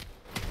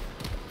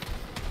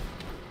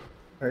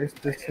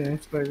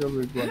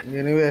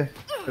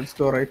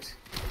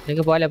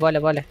 നിങ്ങക്ക് പോലെ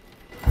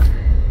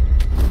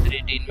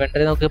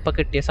ഇൻവെന്ററി നോക്ക്. ഇപ്പൊ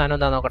കിട്ടിയ സാധനം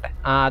എന്താ നോക്കട്ടെ.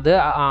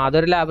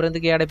 അതൊരു ലാബ്രിന്ത്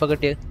കീയാണ് ഇപ്പൊ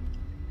കിട്ടിയത്.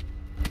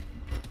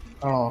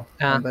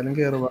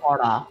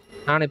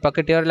 ആണ് ഇപ്പൊ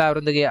കിട്ടിയ ഒരു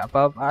ലാബ്രിന്ത് കീ. അപ്പൊ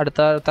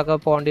അടുത്തൊക്കെ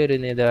പോകേണ്ടി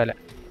വരും ഇതേപോലെ.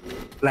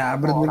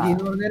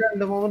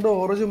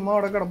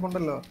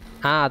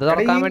 അത്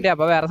തുറക്കാൻ വേണ്ടി.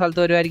 അപ്പൊ വേറെ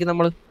സ്ഥലത്ത് വരുമായിരിക്കും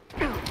നമ്മള്.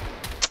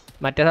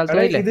 മറ്റേ സ്ഥലത്ത്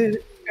പോയില്ലേ?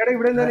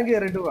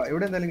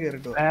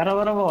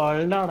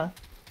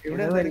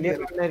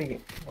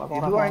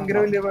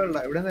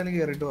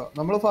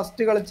 നമ്മള്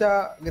ഫസ്റ്റ് കളിച്ച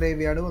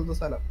ഗ്രേവിയാർഡ് പോലത്തെ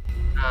സ്ഥലം.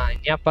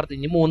 ഇനി അപ്പുറത്ത്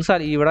ഇനി 3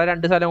 സ്ഥലം. ഇവിടെ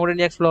 2 സ്ഥലം കൂടി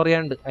ഇനി എക്സ്പ്ലോർ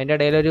ചെയ്യാനുണ്ട്. അതിന്റെ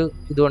ഇടയിലൊരു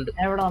ഇതുണ്ട്.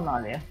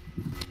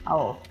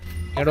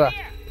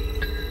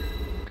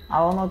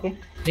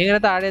 നീ ഇങ്ങനെ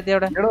താഴെ എത്തി?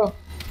 അവിടെ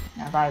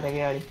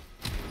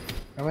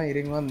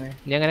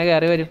നീ എങ്ങനെ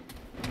കയറി വരും?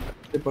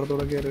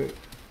 ഇപ്പുറത്തൂടെ കയറി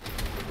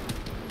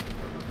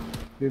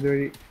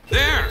ഇതുവഴി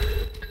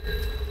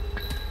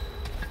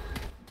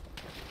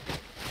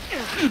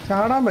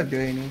ചാടാൻ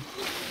പറ്റുമോ? ഇനി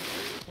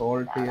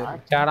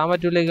ചാടാൻ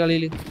പറ്റൂല ഈ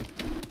കളിയില്.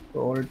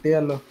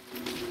 ക്വാളിറ്റിയല്ലോ.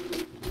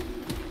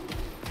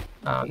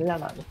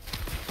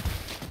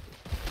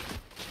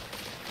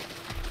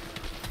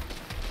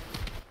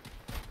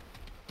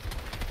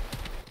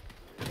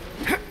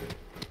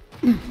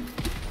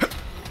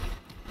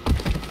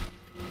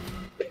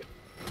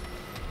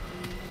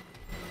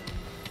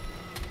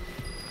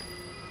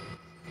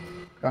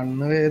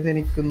 കണ്ണ്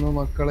വേദനിക്കുന്നു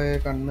മക്കളെ,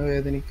 കണ്ണ്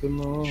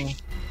വേദനിക്കുന്നു.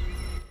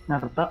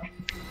 നിർത്തണം.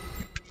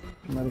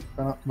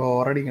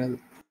 ബോറടിക്കണത്.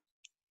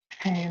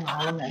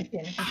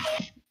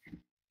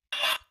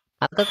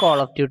 അതൊക്കെ കോൾ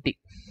ഓഫ് ഡ്യൂട്ടി.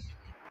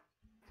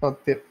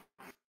 സത്യം.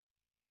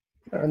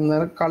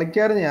 എന്നാലും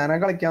കളിക്കായിരുന്നു. ഞാനാ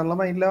കളിക്കാനുള്ള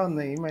മൈൻഡിലാ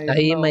വന്നേ.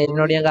 ഈ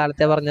മൈലിനോട് ഞാൻ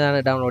കാലത്തെ പറഞ്ഞതാണ്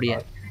ഡൗൺലോഡ്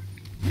ചെയ്യാൻ.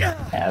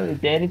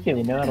 വിചാരിച്ചു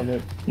പിന്നെ പറഞ്ഞു.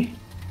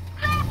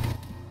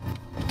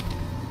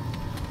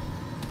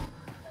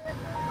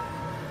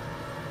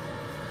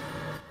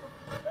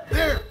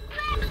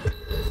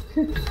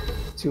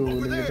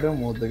 ചൂടിന്റെ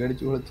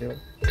മുതുകടിച്ചു വിളിച്ചോ.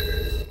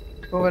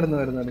 ഇപ്പൊ വരുന്നു.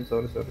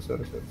 സോറി.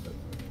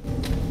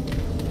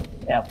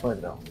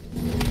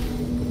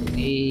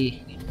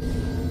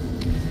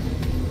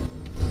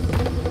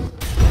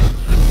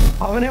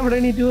 അവനെവിടെ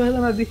എണീറ്റ് പോയത്?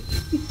 മതി.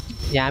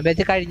 ഞാൻ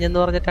വെച്ച് കഴിഞ്ഞെന്ന്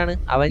പറഞ്ഞിട്ടാണ്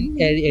അവൻ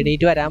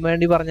എണീറ്റ് വരാൻ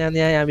വേണ്ടി പറഞ്ഞാന്ന്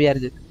ഞാൻ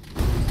വിചാരിച്ചു.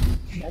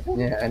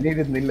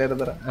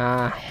 ഞാനിരുന്നില്ലായിരുന്ന.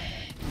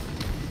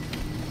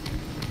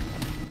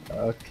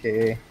 ഓക്കേ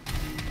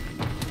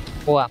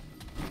പോവാ.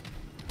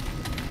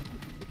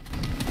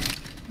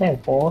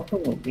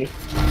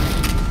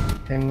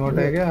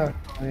 എങ്ങോട്ടേക്കാ?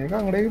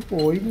 അങ്ങോട്ടേക്ക്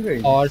പോയി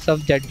കഴിഞ്ഞു. Halls of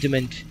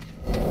Judgment.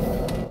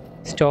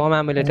 Storm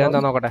Amulet എന്താ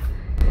നോക്കട്ടെ.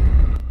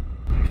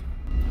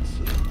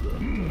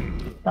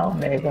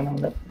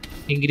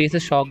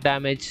 Increases shock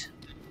damage.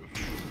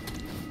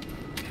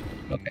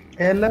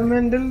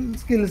 Elemental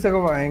skills ഒക്കെ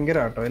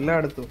ഭയങ്കരാട്ടോ.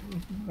 എല്ലായിടത്തും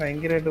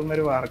ഭയങ്കരമായിട്ടും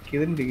ഒരു വർക്ക്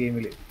ചെയ്തിട്ടുണ്ട്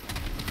ഗെയിമില്.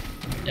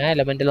 ഞാൻ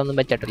എലമെന്റൽ ഒന്നും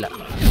വെച്ചിട്ടില്ല.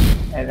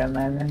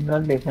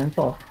 ഡിഫൻസ്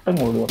ഒട്ടും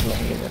കൂടുതൽ.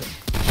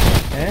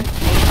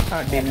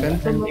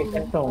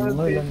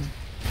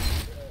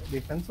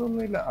 ഡിഫൻസ്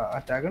ഒന്നുമില്ല.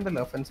 അറ്റാക്ക്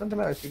ഉണ്ടല്ലോ. ഒഫൻസ്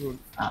ഉണ്ടല്ലോ. ആവശ്യം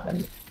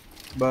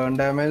ബേൺ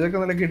ഡാമേജ് ഒക്കെ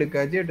നല്ല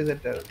കിടക്കാച്ചിട്ട്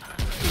സെറ്റ് ആകും.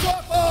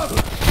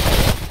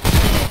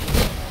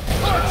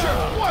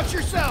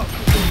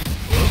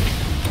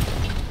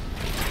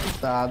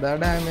 സാധാ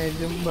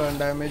ഡാമേജും ബേൺ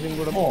ഡാമേജും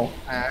കൂടെ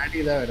ആഡ്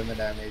ചെയ്താ വരുന്ന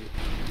ഡാമേജ്.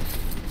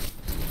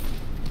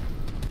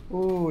 ഓ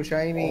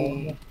ഷൈനി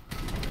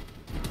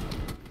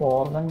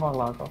ഫോർഗൻ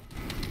കൊള്ളാട്ടോ.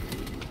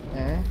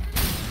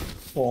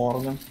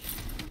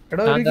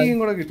 എടാ ഒരു കീയും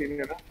കൂടെ കിട്ടി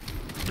കേട്ടോ.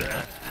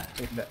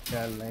 ഇല്ല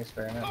നൈസ്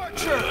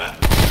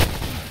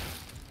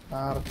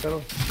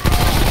ആർച്ചറും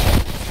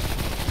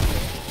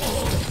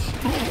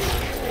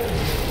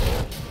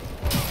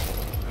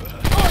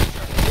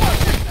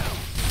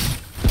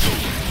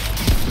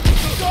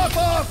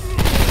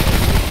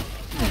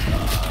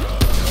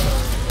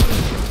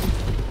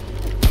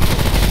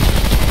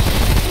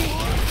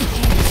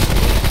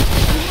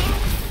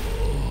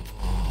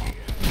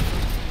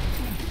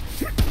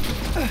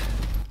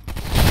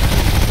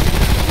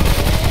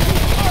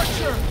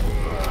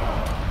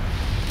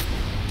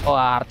ഓ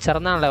ആർച്ചർ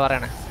എന്നാണല്ലേ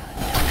പറയണേ.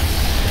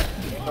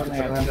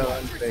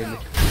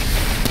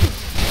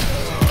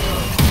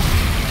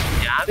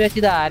 ഞാൻ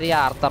വിചാരിച്ചത് ആരെയും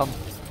ആർത്തറം.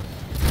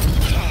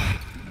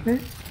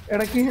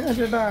 ഇടയ്ക്ക്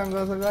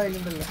ടാങ്കോസൊക്കെ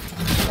ആയിട്ടുണ്ടല്ലോ.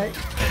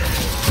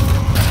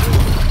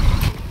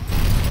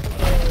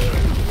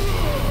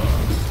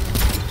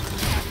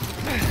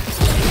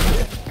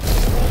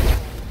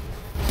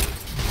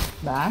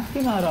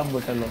 ബാക്കിൽ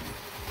ആരാകുമ്പോട്ടല്ലോ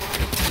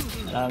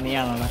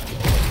നീയാണോ?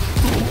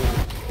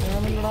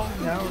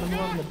 ഞാൻ ഇവിടെ നിന്ന്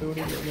വന്നിട്ട്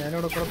കൂടി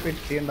ഞാനിവിടെ കൂടെ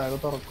പെട്ടി ഉണ്ടാകും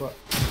തുറക്കുക.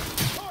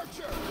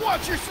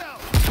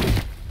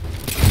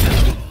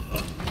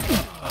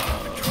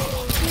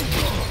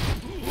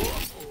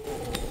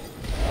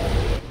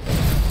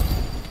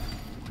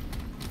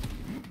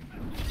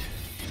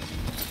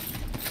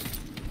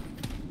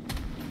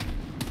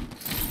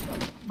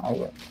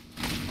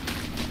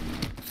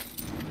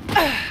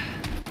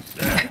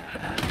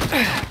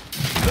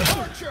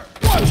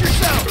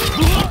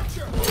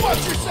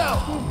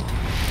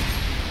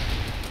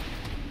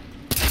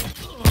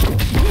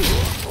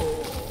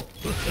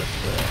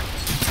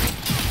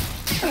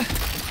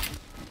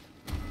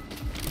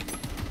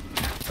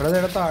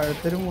 ഇവിടെ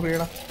താഴത്തൊരു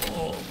മുറിയടാ.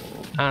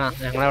 ആണോ?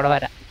 ഞങ്ങളവിടെ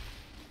വരാം.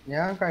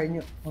 ഞാൻ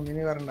കഴിഞ്ഞു,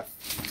 ഒന്നിന് വരണ്ട.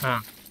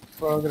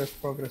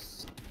 പ്രോഗ്രസ്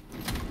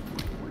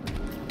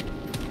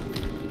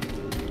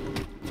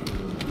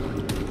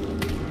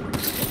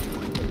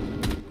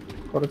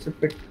കുറച്ച്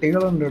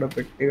പെട്ടികളുണ്ട് ഇവിടെ.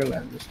 പെട്ടികൾ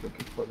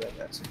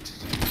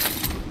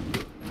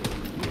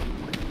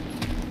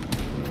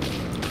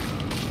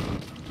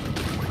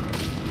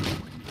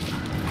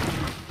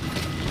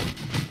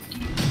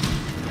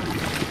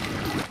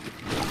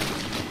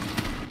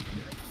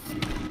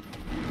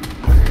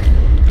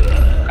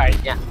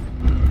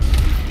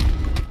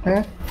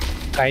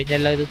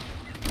കഴിഞ്ഞല്ലോ ഇത്.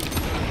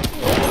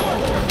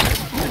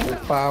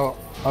 പാവം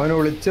അവന്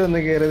വിളിച്ചു വന്ന്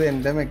കയറിയത്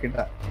എന്റെ മെക്കിട്ട.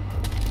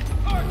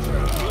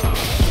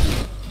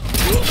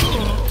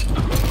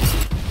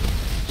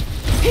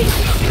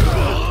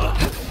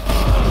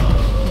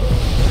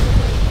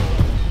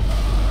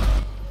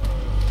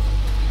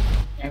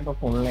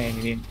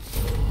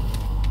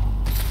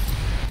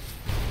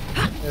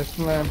 Yes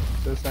man,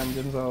 this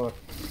engine's over.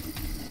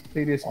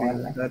 Seriously,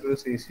 that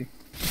was easy.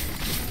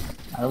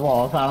 അത്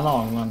ബോസ് ആണെന്ന്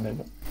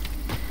ഓർമ്മയുണ്ട്.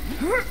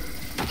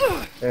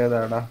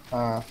 ഏതാടാ?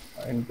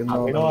 എനിക്ക്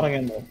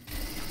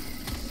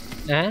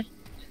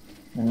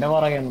നിന്റെ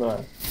പുറകെ എന്തോ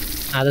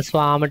അത്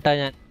സ്വാമിട്ടാ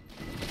ഞാൻ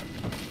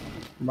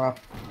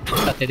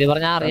സത്യത്തിൽ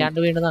പറഞ്ഞ അറിയാണ്ട്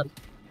വീണതാണ്.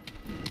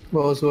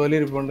 ബോസ് പോലെ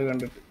ഇരിപ്പുണ്ട്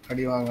കണ്ടിട്ട്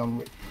അടി വാങ്ങാൻ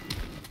പോയി.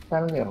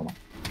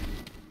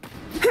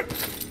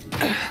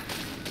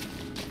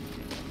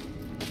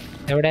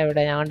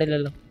 എവിടെ ഞാൻ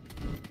കണ്ടില്ലല്ലോ.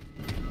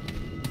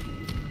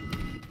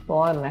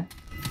 പോവല്ലേ?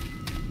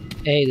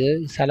 ഇത്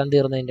സ്ഥലം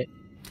തീർന്നതിന്റെ.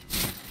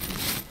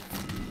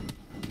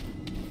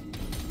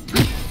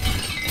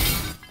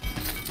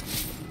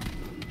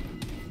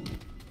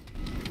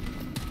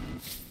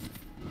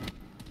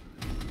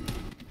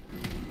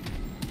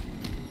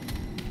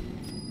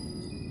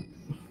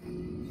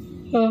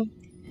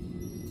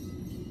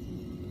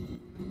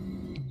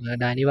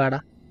 ഡാനി പാടാ.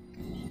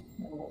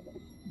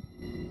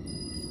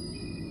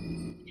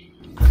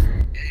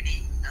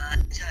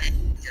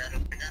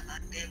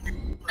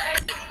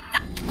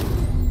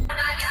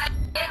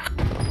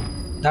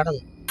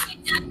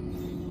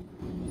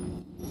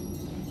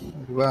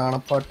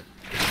 വാണപ്പാട്ട്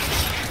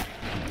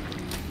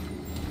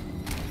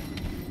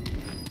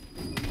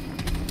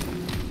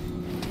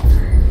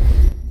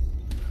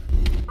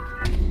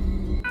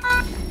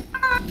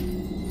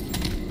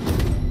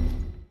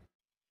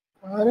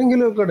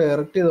ആരെങ്കിലും ഒക്കെ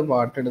ഡയറക്റ്റ് ചെയ്ത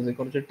പാട്ടെടുത്ത്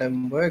കുറച്ച്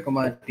ടെമ്പോ ഒക്കെ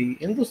മാറ്റി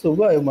എന്ത്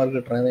സുഖമായിമാർക്ക്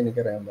കിട്ടണമെന്ന്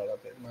എനിക്കറിയാൻ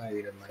പാടാത്ത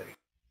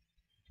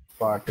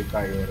പാട്ട്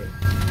കഴിവറ്.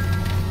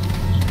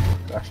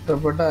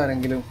 കഷ്ടപ്പെട്ട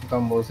ആരെങ്കിലും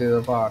കമ്പോസ് ചെയ്ത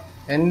പാട്ട്.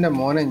 എന്റെ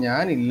മോനെ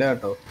ഞാനില്ല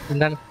കേട്ടോ.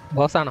 എന്താണ്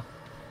ബോസാണോ?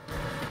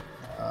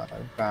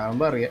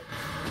 കാണുമ്പോ അറിയാം.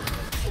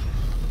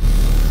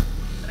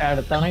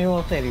 അടുത്താണെങ്കിൽ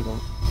ബോസ് ആയിരിക്കും.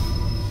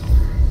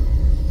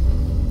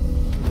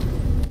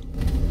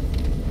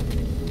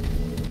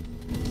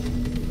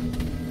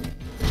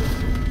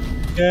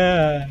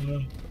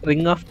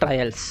 റിംഗ് ഓഫ്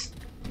ട്രയൽസ്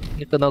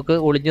നോക്ക്.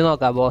 ഒളിഞ്ഞു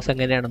നോക്കാം ബോസ്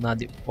എങ്ങനെയാണെന്ന്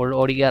ആദ്യം.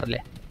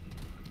 ഓടിക്കാറില്ലേ?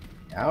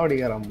 ഞാൻ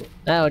ഓടിക്കാറുമ്പോ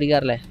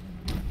ഓടിക്കാറില്ലേ?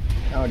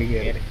 ഞാൻ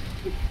ഓടിക്കാറ്.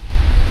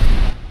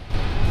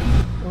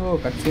 ഓ ഓ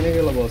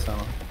കച്ചിനൊക്കെയുള്ള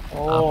ബോസാണോ?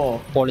 ഓ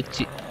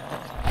പൊളിച്ച്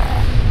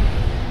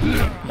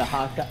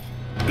ദഹാക്ക.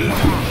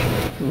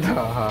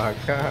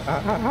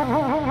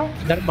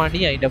 എന്താണ് മണി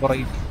അതിന്റെ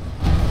പുറകിൽ.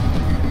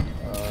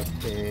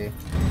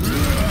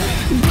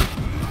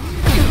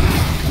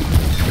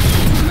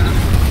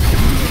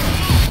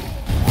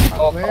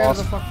 ഓക്കേ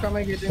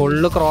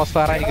ഫുള്ള് ക്രോസ്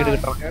ഫയർ ആയിരിക്കും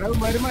കിട്ടണം.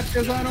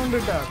 മറ്റേ സാധനം ഉണ്ട്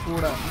കേട്ടാ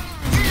കൂടെ.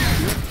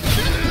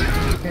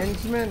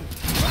 ഹെൻച്ച്മാൻ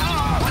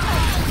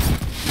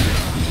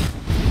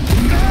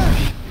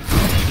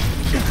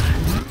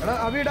എടാ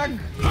അബിഡക്.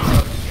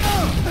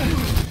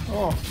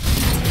 ഓ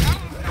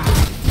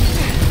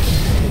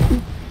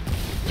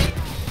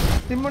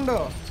സിമ്മുണ്ടോ?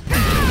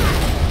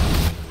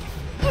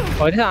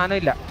 ഒരു സാധനം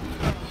ഇല്ല.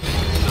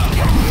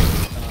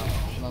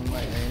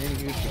 നന്നായി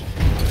എനിക്ക് കിട്ടി.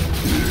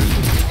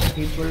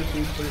 People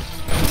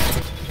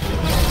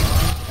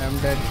I'm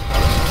dead.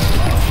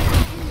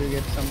 You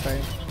get some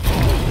time.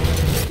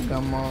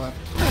 Come over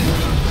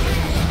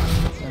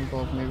and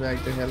pop me back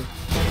to help.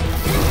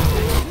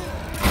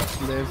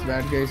 There's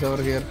bad guys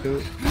over here too.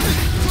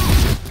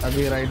 I'll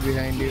be right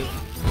behind you.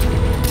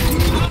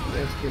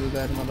 Let's kill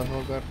that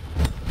motherfucker.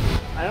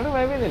 അയാള്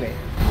റിവൈവ് ചെയ്തില്ലേ?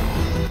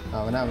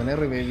 അവനെ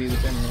revive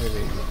ചെയ്തിട്ട് എന്നെ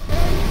revive ചെയ്തു.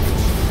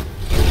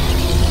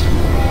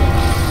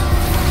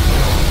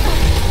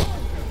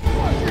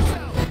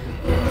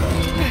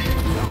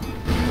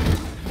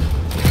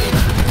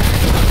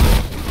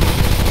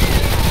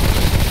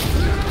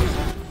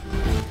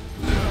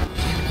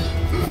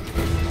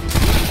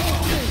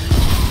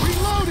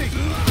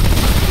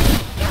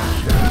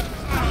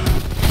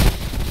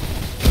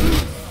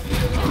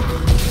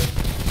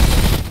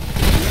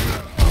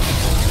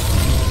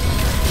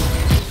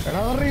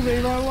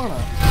 Revive ആവുകയാണോ?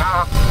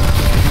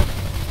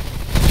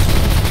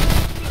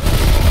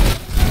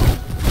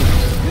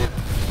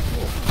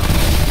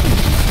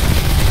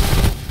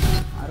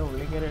 ആരും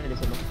ഉള്ളിൽ കയറി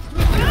അടിച്ചല്ലോ.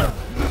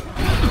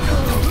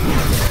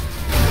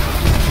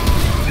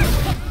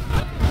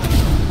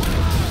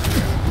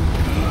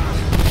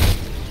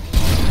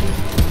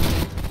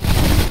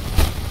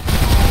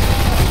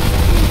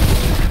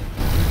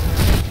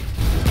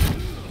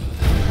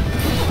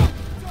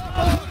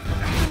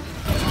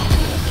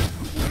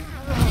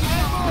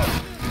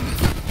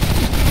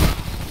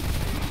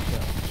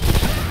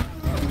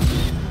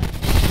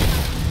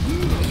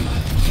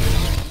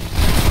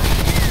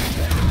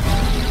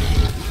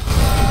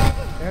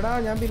 എടാ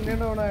ഞാൻ പിന്നെ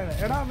ഡൗണാണ്.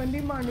 എടാ അവന്റെ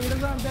ഈ മണിയുടെ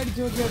സാധനത്തെ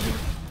അടിച്ചു നോക്കിയാൽ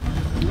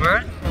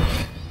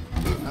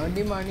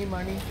അവന്റെ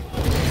മണി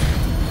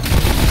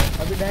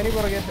അത് ഡാനി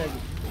പുറകെ സാക്കി.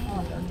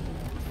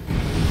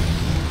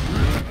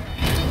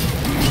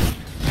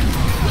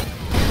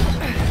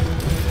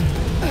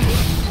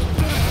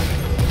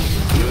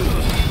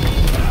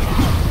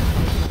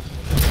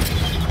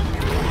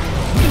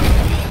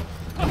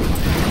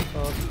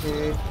 ഓക്കെ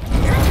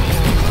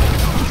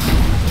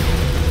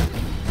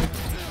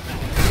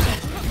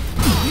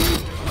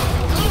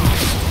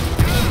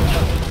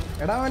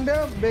എടാ അവന്റെ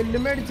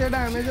ബെല്ലുമേ അടിച്ച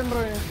ഡാമേജ് ഉണ്ടോ?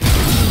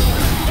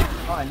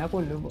 എന്നെ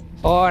കൊല്ലുമ്പോ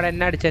ഓ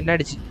എന്നെ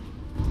അടിച്ച്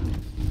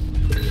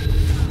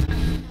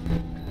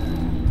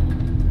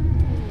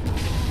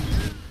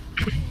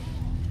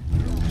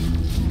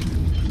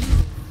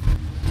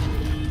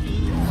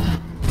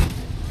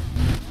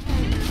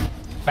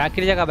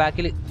ബാക്കിൽ ചക്ക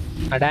ബാക്കിൽ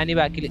അഡാനി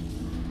ബാക്കിൽ.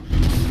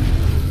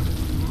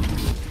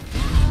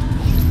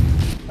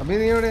 അപ്പൊ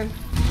നീ എവിടെ?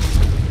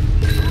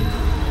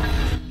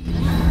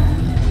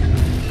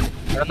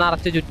 ഇവിടെ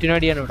നിറച്ച്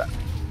ചുറ്റിനടിയാണ് ഇവിടെ.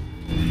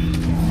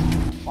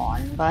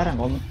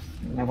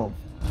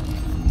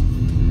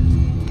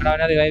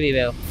 അവനെ റിവൈവ്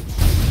ചെയ്യോ?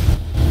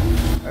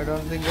 I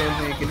don't think I'll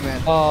make it, man.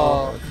 ഓ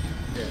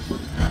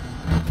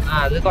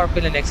അത്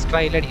കുഴപ്പമില്ല, നെക്സ്റ്റ്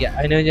ട്രയൽ അടിക്കാം.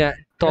 അതിന്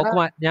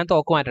ഞാൻ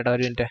തോക്ക് മാറ്റട്ടെ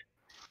ഒരു മിനിറ്റ്.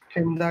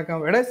 എന്താക്കാം?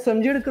 എടാ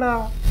SMG എടുക്കടാ.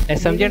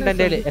 SMG ഉണ്ട്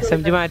എൻ്റെ കയ്യിൽ.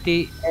 SMG മാറ്റി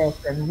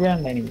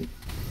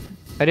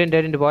ഒരു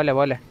മിനിറ്റ്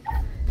പോലെ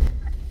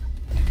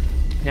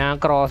ഞാൻ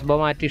ക്രോസ് ബോ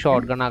മാറ്റി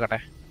ഷോട്ട് ഗൺ ആക്കട്ടെ.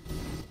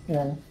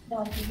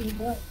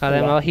 അതെ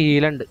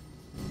ഹീലുണ്ട്.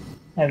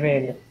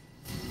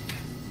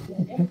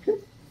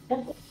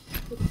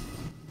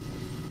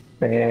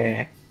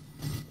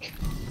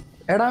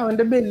 എടാ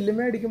അവന്റെ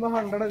ബെല്ലുമേ അടിക്കുമ്പോ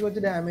 100 ഒക്കെ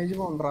വെച്ച് ഡാമേജ്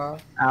പോണ്ടാ.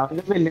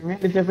 അവന്റെ ബെല്ലുമേ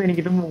അടിച്ചപ്പോ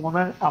എനിക്കിട്ട്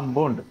 3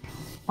 അമ്പുണ്ട്.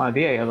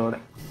 മതിയായി അതോടെ.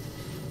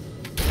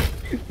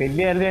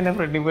 വലിയ ആയിരുന്നു എന്നെ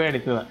ഫ്രണ്ടിൽ പോയി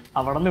അടിച്ചതാ.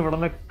 അവിടെ നിന്ന് ഇവിടെ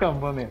നിന്നൊക്കെ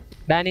അമ്പ്.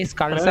 ഡാനി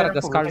സ്കൾസ്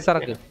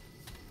ഇറക്ക്.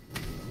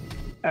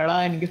 എടാ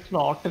എനിക്ക്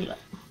സ്ലോട്ട് ഇല്ല.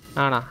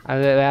 ആണോ?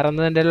 അത് വേറെ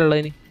ഒന്നും എൻ്റെ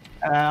ഉള്ളതിന്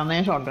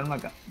ഞാൻ ഷോട്ട് ഗൺ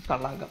വെക്കാം,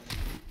 കള്ളാക്കാം.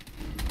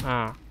 ആ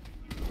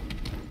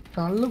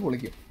കള്ള്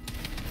പൊളിക്കും.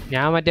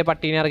 ഞാൻ മറ്റേ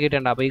പട്ടീനെ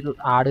ഇറക്കിയിട്ടുണ്ട്. അപ്പൊ ഈ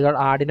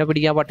ആടിനെ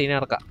പിടിക്കാൻ പട്ടീനെ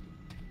ഇറക്കാം.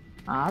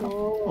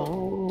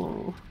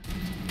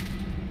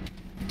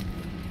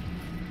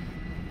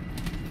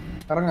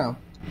 ഇറങ്ങാം.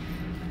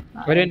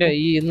 ഒരു മിനിറ്റ്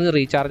ഈ ഇന്ന്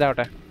റീചാർജ്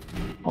ആവട്ടെ.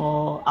 ഓ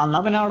എന്നാ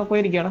പിന്നെ അവിടെ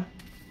പോയി ഇരിക്കണം.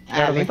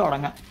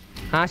 തുടങ്ങാം.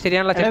 ആ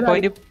ശരിയാണല്ലോ.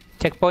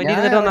 ചെക്ക് പോയിന്റ്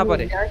ഇരുന്നിട്ട് വന്നാ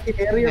പോരെ?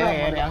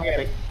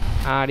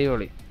 ആ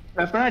അടിപൊളി.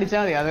 വെപ്പൺ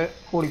അടിച്ചാൽ മതി, അത്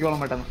കൂടിക്കോളം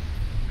പെട്ടെന്ന്.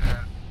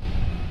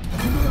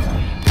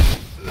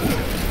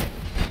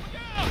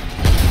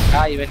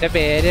 ആ ഇവന്റെ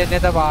പേര്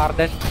തന്നെ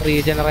വാർഡൻ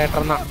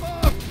റീജനറേറ്റർ എന്നാണ്.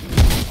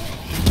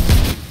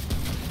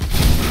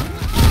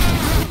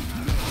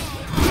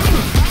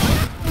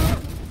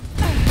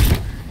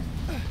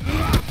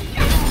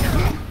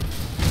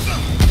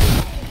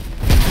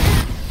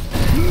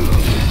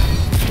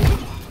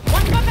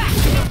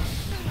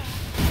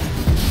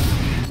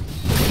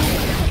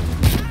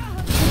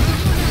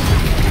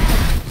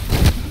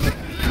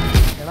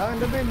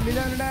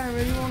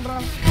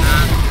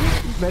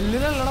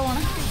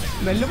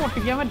 ബെല്ല്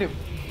പൊട്ടിക്കാൻ പറ്റും.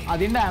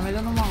 അതിന് ഡാമേജ്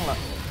ഒന്നും വാങ്ങില്ല.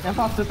 ഞാൻ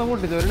ഫസ്റ്റത്തെ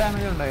പൊട്ടിച്ചു, ഒരു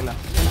ഡാമേജ് ഉണ്ടായില്ല.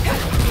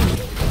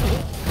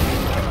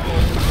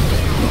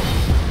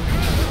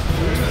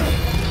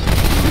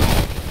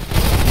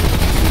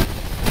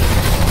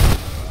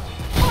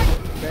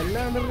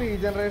 ബെല്ലാണ്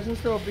റീജനറേഷൻ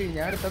സ്റ്റോപ്പ് ചെയ്യും.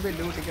 ഞാൻ അടുത്ത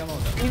ബെല്ല് പൊട്ടിക്കാൻ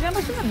നോക്കാം.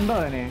 റീജനറേഷൻ ഉണ്ടോ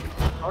അതിന്?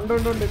 ഉണ്ട്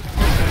ഉണ്ട് ഉണ്ട്.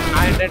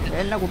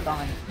 എന്നെ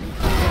കുത്താൻ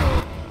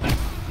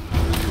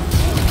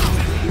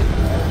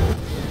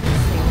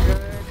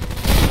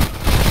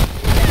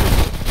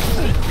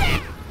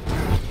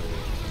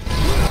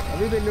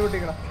അത് ബെല്ല്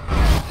പൊട്ടിക്കണം.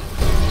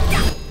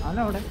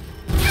 അവനവിടെ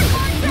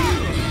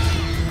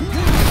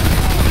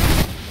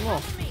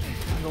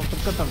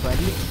ഒട്ടുക്കത്ത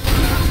വലിയ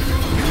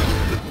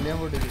ഞാൻ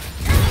പൊട്ടിക്കും.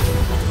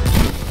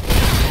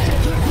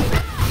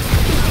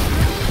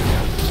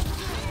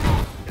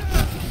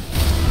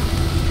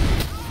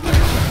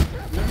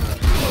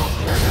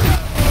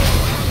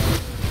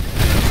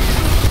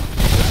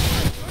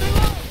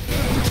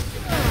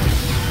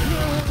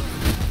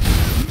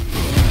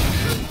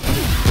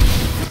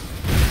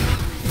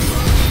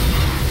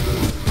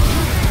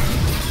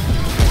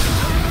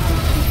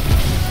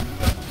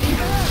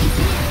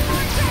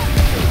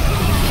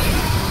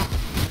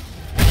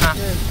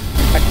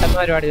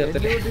 പരിപാടി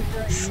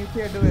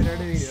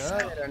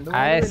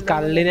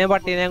കള്ളിനെ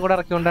പട്ടീനെയും കൂടെ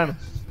ഇറക്കിക്കൊണ്ടാണ്.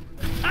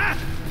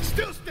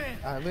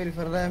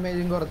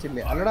 ഡാമേജും കുറച്ചില്ല.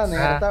 അല്ലടാ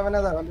നേരത്തെ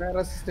അവന്റെ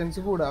റെസിസ്റ്റൻസ്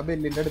കൂടാ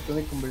ബെല്ലിന്റെ അടുത്ത്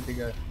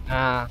നിൽക്കുമ്പോഴത്തേക്ക്.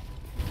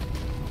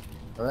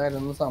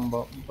 അതായിരുന്നു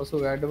സംഭവം. ഇപ്പൊ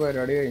സുഖമായിട്ട്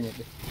പരിപാടി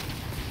കഴിഞ്ഞിട്ട്.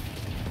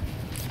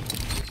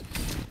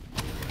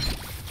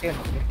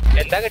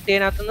 എന്താ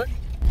കിട്ടിയതിനകത്തുനിന്ന്?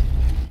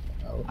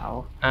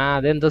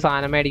 അതെന്തോ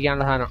സാധനം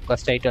മേടിക്കാനുള്ള സാധനം.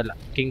 ഫസ്റ്റ് ഐറ്റം അല്ല,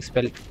 കിങ്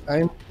സ്പെൽ.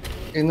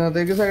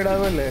 ഇന്നത്തേക്ക് സൈഡ്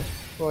ആവുമല്ലേ?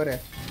 പോരെ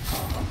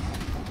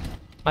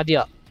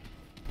മതിയോ?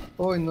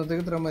 ഓ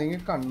ഇന്നത്തേക്ക് ഇത്ര മതി.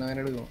 കണ്ണുവേന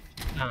എടുക്കും.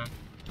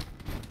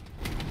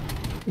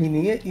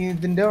 ഇനി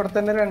ഇതിന്റെ അവിടെ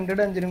തന്നെ 2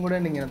 ഡഞ്ചനും കൂടെ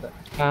ഉണ്ട് ഇങ്ങനത്തെ.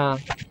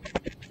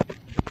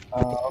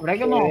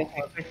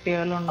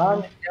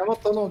 ഞാൻ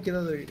മൊത്തം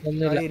നോക്കിയത്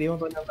ഏരിയ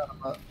മൊത്തം ഞാൻ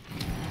നടന്നത്.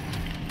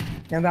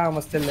 ഞാൻ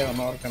താമസിച്ചല്ലേ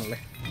വന്ന ഓർക്കണല്ലേ.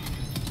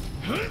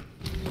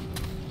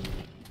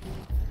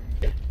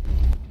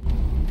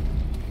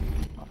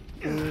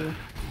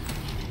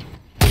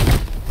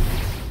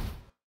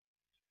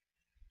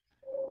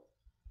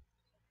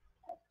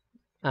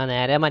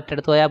 നേരെ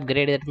മറ്റടുത്ത് പോയി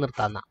അപ്ഗ്രേഡ് ചെയ്തിട്ട്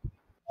നിർത്താന്ന.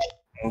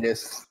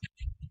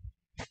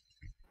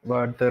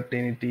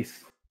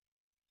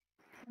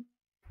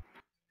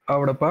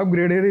 അവിടെ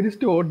അപ്ഗ്രേഡ് ചെയ്ത്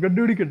സ്റ്റോൺ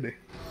കണ്ടുപിടിക്കണ്ടേ?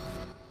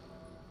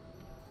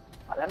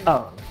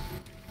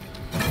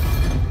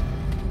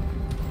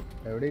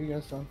 എവിടെ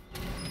ഇരിക്കുന്ന സ്റ്റോൺ?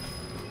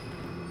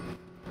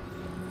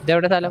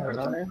 ഇതെവിടെ സ്ഥലം?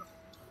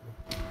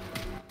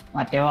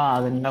 മറ്റേ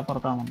അതിന്റെ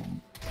അപ്പുറത്താണ്.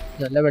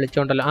 നല്ല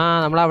വെളിച്ചോണ്ടല്ലോ.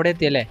 നമ്മൾ അവിടെ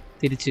എത്തിയല്ലേ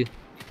തിരിച്ച്.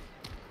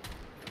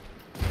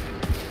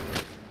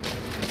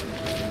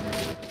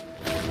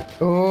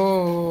 ഓ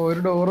ഒരു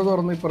ഡോറ്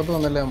തുറന്ന് ഇപ്പുറത്ത്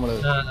വന്നല്ലേ നമ്മള്.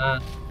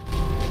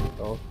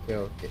 Okay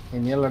okay.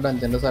 ഇനിയുള്ള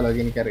ഡഞ്ചന്റെ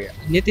സ്ഥലമൊക്കെ എനിക്കറിയാം.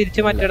 ഇനി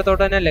തിരിച്ച്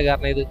മറ്റിടത്തോട്ട് തന്നെ അല്ലേ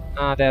കാരണം ഇത്?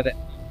 അതെ അതെ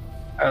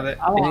അതെ.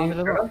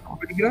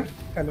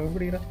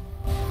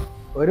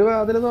 ഒരു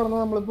വാതില് തുറന്ന്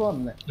നമ്മളിപ്പോ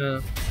വന്നേ.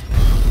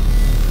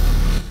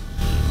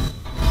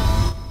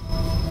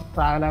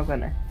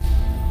 ട്രാവലാക്കല്ലേ?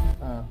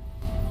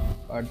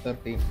 Part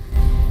 13.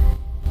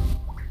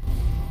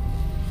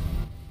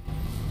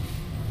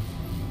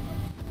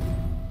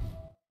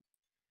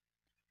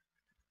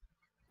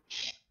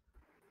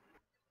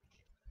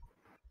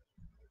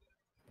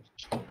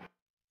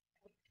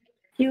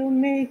 You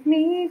make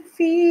me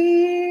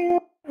feel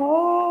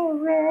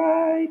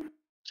alright.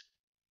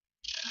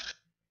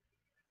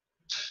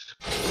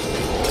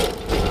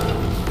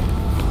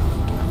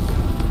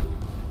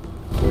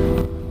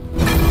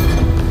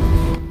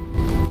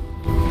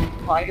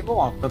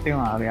 മൊത്തത്തിൽ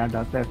മാറി ആ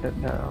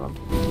ഡെസേർട്ടിന്റെ.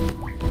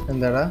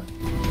 എന്താടാ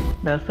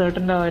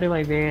ഡെസേർട്ടിന്റെ ഒരു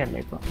വൈബേ അല്ല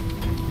ഇപ്പൊ.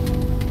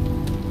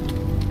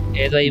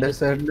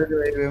 ഡെസേർട്ടിന്റെ ഒരു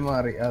വൈബേ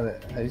മാറി. അതെ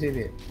അത്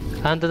ശരിയാ.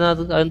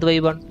 അതെന്ത്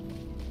വൈബാണ്?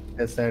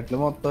 ഡെസേർട്ടില്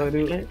മൊത്തം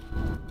ഒരു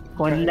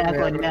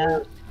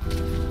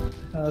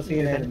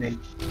സീനായിരുന്നേ.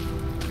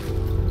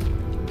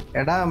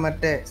 എടാ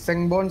മറ്റേ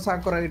സെൻബോൺ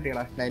സാക്കുറ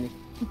കിട്ടിയടാ ഡാനി.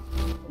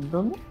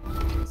 എന്തോന്ന്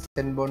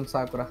സെൻബോൺ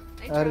സാക്കുറ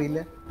അറിയില്ല?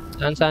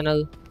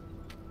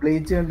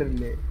 ബ്ലീച്ച്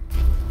കണ്ടിട്ടില്ലേ?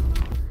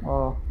 ഓ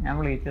ഞാൻ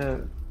ബ്ലീച്ച്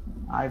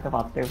ആദ്യത്തെ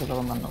 10 എപ്പിസോഡ്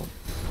വന്നിട്ടുണ്ടാവും.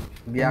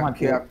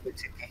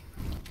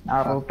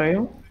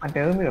 റൂട്ടയും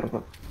മറ്റേതും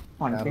തീർക്കും.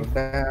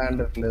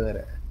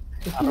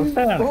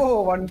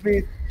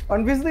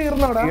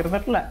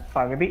 തീർന്നിട്ടില്ല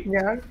പകുതി.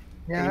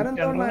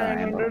 ഞാനെന്തോ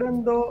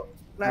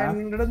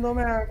 900 എന്തോ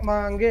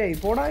മാങ്കയായി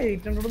പോടാ.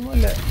 800 ഒന്നും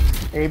അല്ല.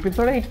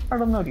 എപ്പിസോഡ്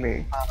 800 ഒന്നുമില്ലേ?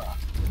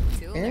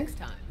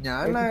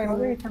 ഞാൻ മാങ്ക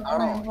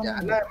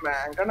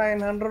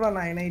 900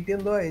 980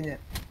 എന്തോ കഴിഞ്ഞ.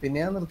 പിന്നെ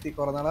ഞാൻ നിർത്തി.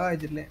 കുറെ നാളെ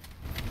വായിച്ചില്ലേ.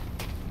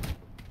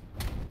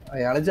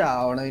 അയാള്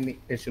ചാവണം ഇനി.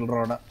 സ്പെഷ്യൽ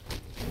റോഡ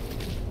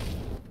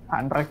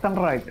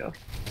അയച്ചോ?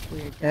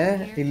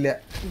 ഇല്ല.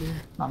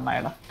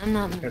 നന്നായിടാ.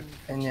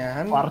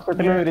 ഞാൻ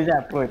വർഷത്തില് ഒരു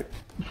ചാപ്റ്റർ വരും.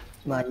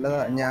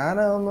 നല്ലതാ.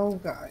 ഞാനതൊന്നും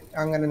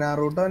അങ്ങനെ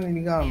നാറൂട്ടോ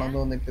എനിക്ക് കാണണം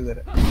തോന്നിട്ട്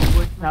ഇതുവരെ.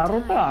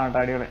 നാറൂട്ടോ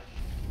അടിപൊളി.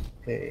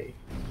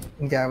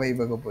 എനിക്ക് ആ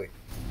വൈബൊക്കെ പോയി.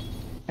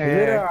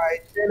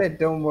 ആഴ്ചയിൽ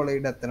ഏറ്റവും പോലെ ഈ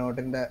ഡെത്ത്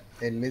നോട്ടിന്റെ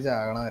എല്ല്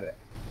ചാകണം വരെ.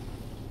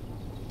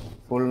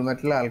 Full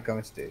Metal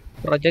Alchemist.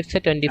 Projects a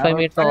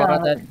 25-meter aura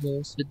that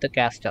moves with the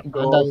caster.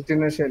 Ghost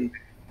in a Shell.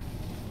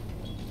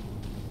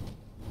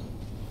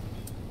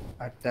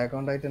 Attack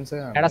on Titans.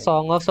 എടാ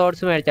സോങ് ഓഫ്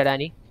സോർഡ്സ് മേടിച്ചാ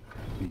ഡാനി?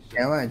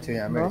 ഞാൻ മേടിച്ചു.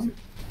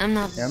 I'm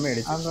not. ഞാൻ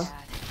മേടിച്ചു.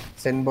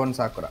 സെൻബോൺ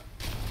സാക്കുറ.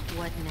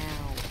 What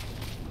now?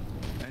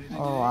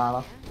 ഓ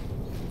ആളോ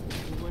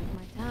Worth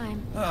my time.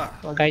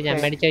 കഴിഞ്ഞാ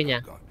മേടിച്ചു കഴിഞ്ഞാ?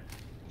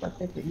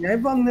 ഞാൻ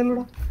ഇപ്പൊ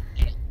വന്നില്ലടാ.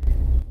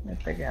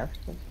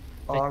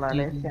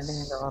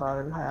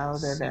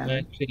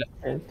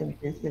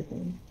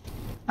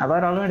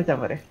 അതൊരാൾ മേടിച്ചാ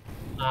പോരെ?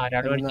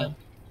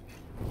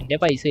 എന്റെ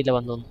പൈസ ഇല്ല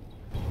വന്നു.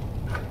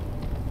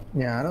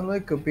 ഞാനൊന്നും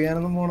എക്വിപ്പ്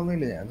ചെയ്യാനൊന്നും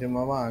പോണൊന്നുമില്ല. ഞാൻ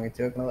ചുമ്മാ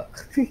വാങ്ങിച്ചു വെക്കണതാ.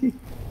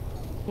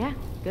 Yeah,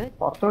 good.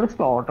 കുറച്ചുകൂടി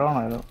സ്ലോട്ട്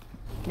വേണമായിരുന്നു.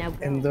 Now go.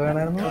 എന്ത്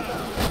വേണമായിരുന്നു?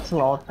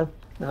 സ്ലോട്ട്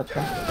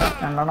ഇതൊക്കെ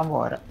 2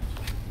 പോരാ.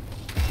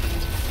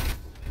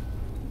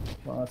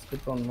 മാസ്ക്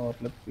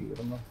 90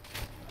 തീർന്നു.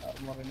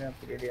 ആർമറിനെ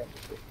അപ്ഗ്രേഡ് ചെയ്യാൻ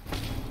പറ്റും.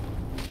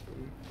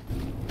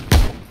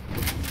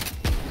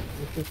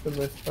 This is the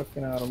best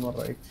fucking armor,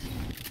 right?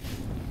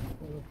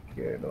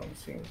 Okay, I don't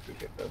seem to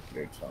get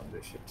upgrades on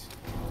this shit.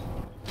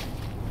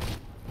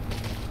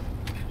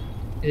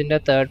 ഇതിന്റെ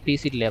തേർഡ്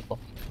പീസ് ഇല്ലേ അപ്പൊ?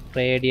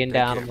 Radiant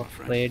armour,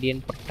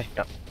 Radiant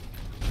protector.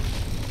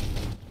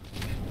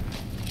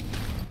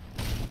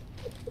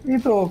 ഈ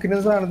തോക്കിന്റെ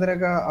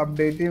സാധനത്തിനൊക്കെ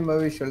അപ്ഡേറ്റ് ചെയ്യുമ്പോ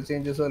വിഷ്വൽ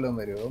ചേഞ്ചസ് വല്ലതും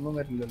വരുമോ? ഒന്നും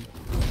വരില്ലല്ലോ.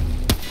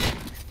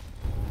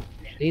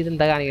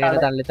 ഇതെന്താ കാണിക്കണേ?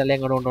 തള്ളി തള്ളി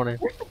എങ്ങോട്ട് കൊണ്ടുപോണേ?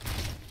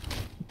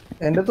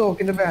 എന്റെ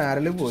തോക്കിന്റെ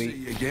ബാരല് പോയി.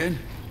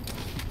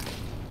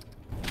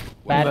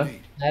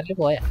 ബാരല്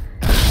പോയാ?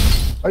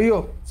 അയ്യോ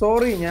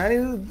സോറി,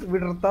 ഞാനിത്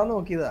വിടർത്താൻ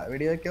നോക്കിയതാ.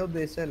 വെടിവെക്കാൻ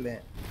ഉദ്ദേശിച്ചല്ലേ.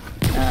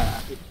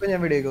 ഇപ്പൊ ഞാൻ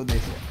വെടിവെക്കാൻ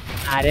ഉദ്ദേശിച്ച.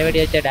 ആരെ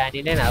വെടിവെച്ച?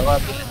 ഡാനിനെ? അത്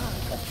കുഴപ്പമില്ല.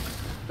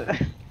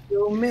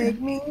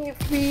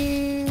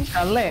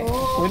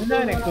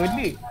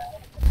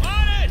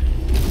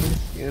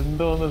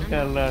 എന്തോന്ന്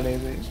കള്ളാണ്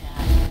ഇത്?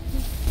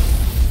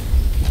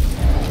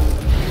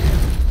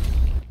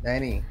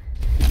 ഡാനി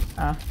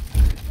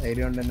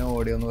ധൈര്യം കൊണ്ട് തന്നെ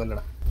ഓടിയൊന്നും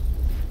കൊല്ലടാ.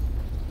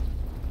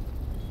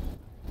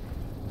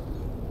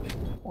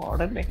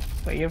 ഓടല്ലേ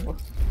പയ്യപ്പോ.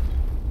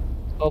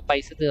 ഓ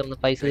പൈസ തീർന്നു.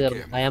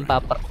 I am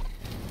പാപ്പർ.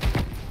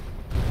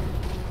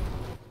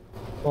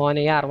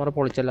 മോനെ ഈ ആർമർ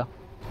പൊളിച്ചല്ലോ.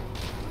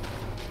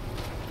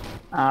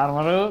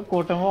 ആർമർ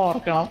കൂട്ടുമ്പോ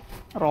ഓർക്കണം,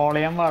 റോൾ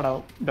ചെയ്യാൻ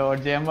പാടാവും,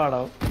 ഡോഡ്ജ് ചെയ്യാൻ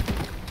പാടാവും.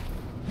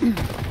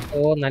 ഓ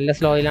നല്ല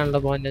സ്ലോയിലാണല്ലോ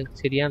മോനെ.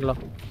 ശരിയാണല്ലോ.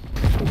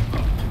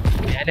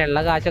 ഞാൻ ഉള്ള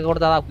കാശൊക്കെ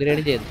കൊടുത്ത് അത്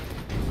അപ്ഗ്രേഡ് ചെയ്തു.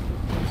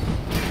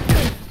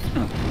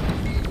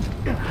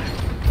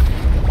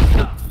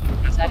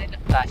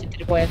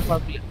 കാശത്തിന് പോയാലും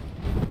കുഴപ്പമില്ല.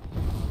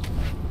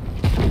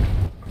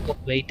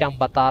 Wait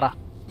 56.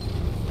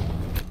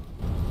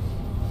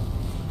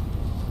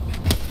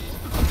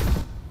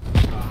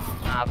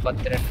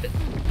 42.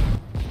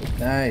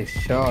 Nice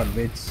shot,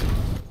 bitch.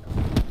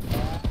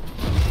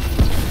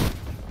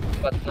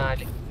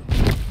 54.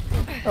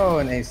 Oh,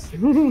 nice.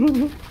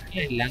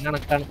 എല്ലാം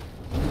കണക്കാണ്.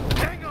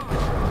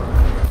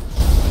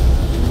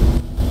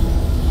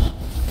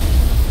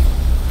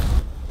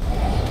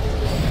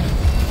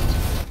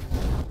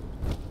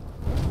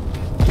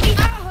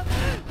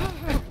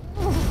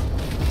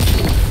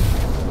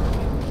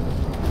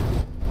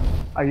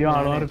 അയ്യോ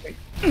ആളോ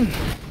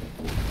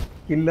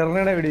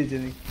കില്ലറിനാണ് എവിടെ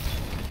വെച്ചത്?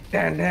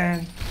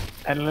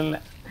 അല്ലല്ല,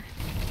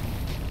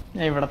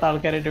 ഞാൻ ഇവിടത്തെ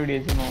ആൾക്കാരായിട്ട്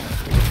വെടിവെച്ചു.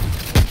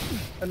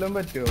 എല്ലാം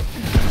പറ്റുമോ?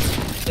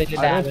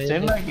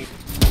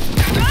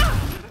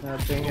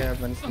 Nothing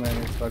happens, man.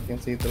 It's fucking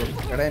see through.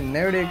 എടാ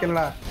എന്നെ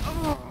വെടിവെക്കല്ലടാ.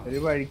 ഒരു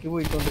വഴിക്ക്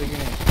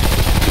പോയിക്കൊണ്ടിരിക്കണേ.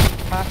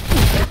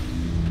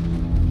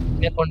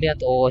 എന്നെ കൊണ്ട് ഞാൻ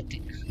തോറ്റ്.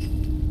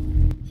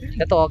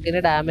 എന്റെ തോക്കിന്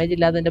ഡാമേജ്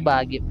ഇല്ലാതെ എന്റെ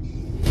ഭാഗ്യം.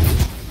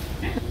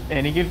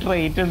 എനിക്ക്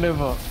ട്രേറ്റ് ഉണ്ട്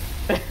ഇപ്പൊ.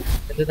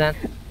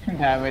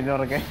 ഡാമേജ്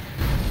ഉറക്കെ.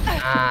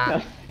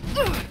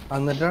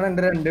 എന്നിട്ടാണ്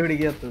എന്റെ 2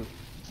 വെടിക്കാത്തത്.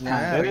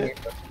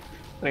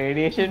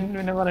 റേഡിയേഷൻ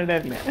പിന്നെ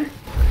പറഞ്ഞിട്ടില്ല.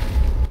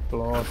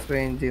 ക്ലോസ്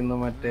റേഞ്ച് ഇന്ന്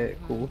മറ്റേ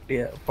കൂട്ടിയ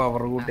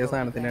പവർ കൂട്ടിയ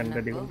സാധനത്തിന് 2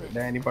 അടി കൊണ്ട്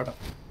ഡാനി പടം.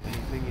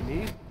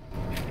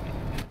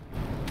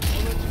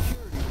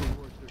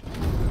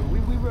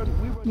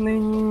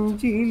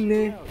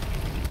 നെഞ്ചിലെ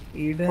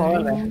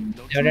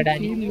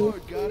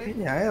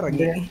ഞാൻ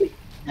ഇറങ്ങി.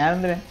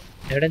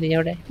 എവിടെ നീ?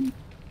 എവിടെ?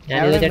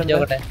 ഞാനിത്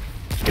അടിച്ചോട്ടെ.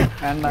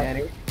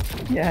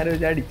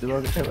 ഞാനൊരു അടിച്ചു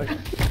നോക്കട്ടെ.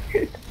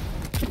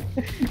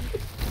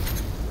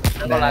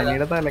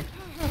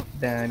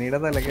 ഡാനിയുടെ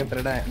തലക്ക് എത്ര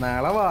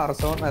നാളെ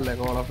വാർസോൺ അല്ല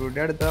കോൾ ഓഫ് ഡ്യൂട്ടി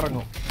അടുത്ത്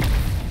ഇറങ്ങും.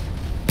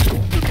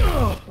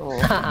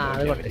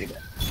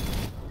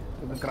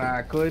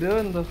 ക്രാക്ക് വരുമോ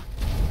എന്തോ?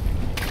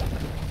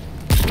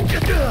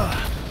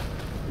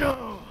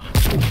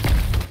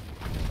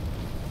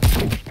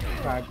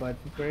 ക്രാക്ക്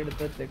മാറ്റി ഇപ്പോഴും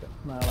എടുത്ത് വെച്ചേക്കാം.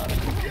 നാളെ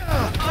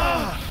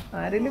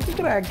ആരെങ്കിലും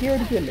ക്രാക്ക്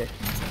ചെയ്യാതിരിക്കല്ലേ?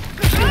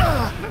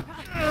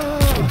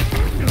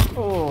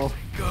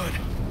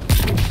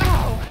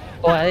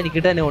 ഓ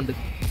അതെനിക്കിട്ട് തന്നെ കൊണ്ട്.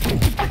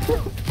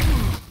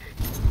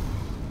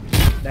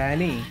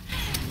 ഡാനി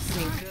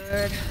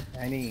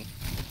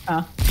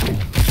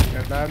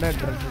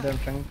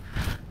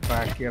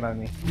ട്രാക്ക് ചെയ്യടാ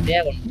നീ.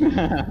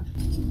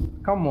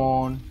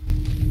 കമോൺ,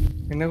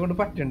 നിന്നെ കൊണ്ട്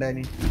പറ്റും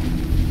ഡാനി.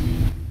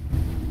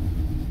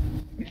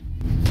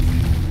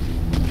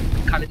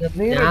 കളി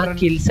ഞാൻ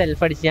കിൽ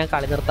സെൽഫ് അടിച്ച് ഞാൻ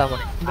കളി നിർത്താൻ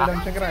പോണേ.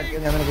 റിഡംഷൻ ക്രാക്ക്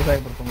ഞാൻ നിനക്ക്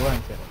സൈബർ പങ്ക്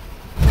വാങ്ങിച്ചു തരാം.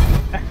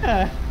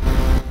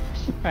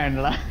 വേണ്ട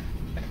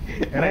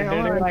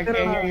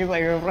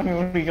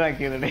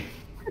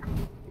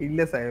ഇല്ല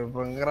സൈബർ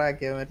പങ്ക് ക്രാക്ക്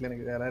ചെയ്യാൻ പറ്റില്ല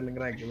എനിക്ക്. വേറെ ആരെങ്കിലും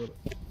ക്രാക്ക് ചെയ്തോളൂ.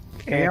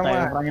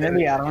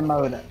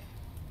 ഉണ്ടാവൂല.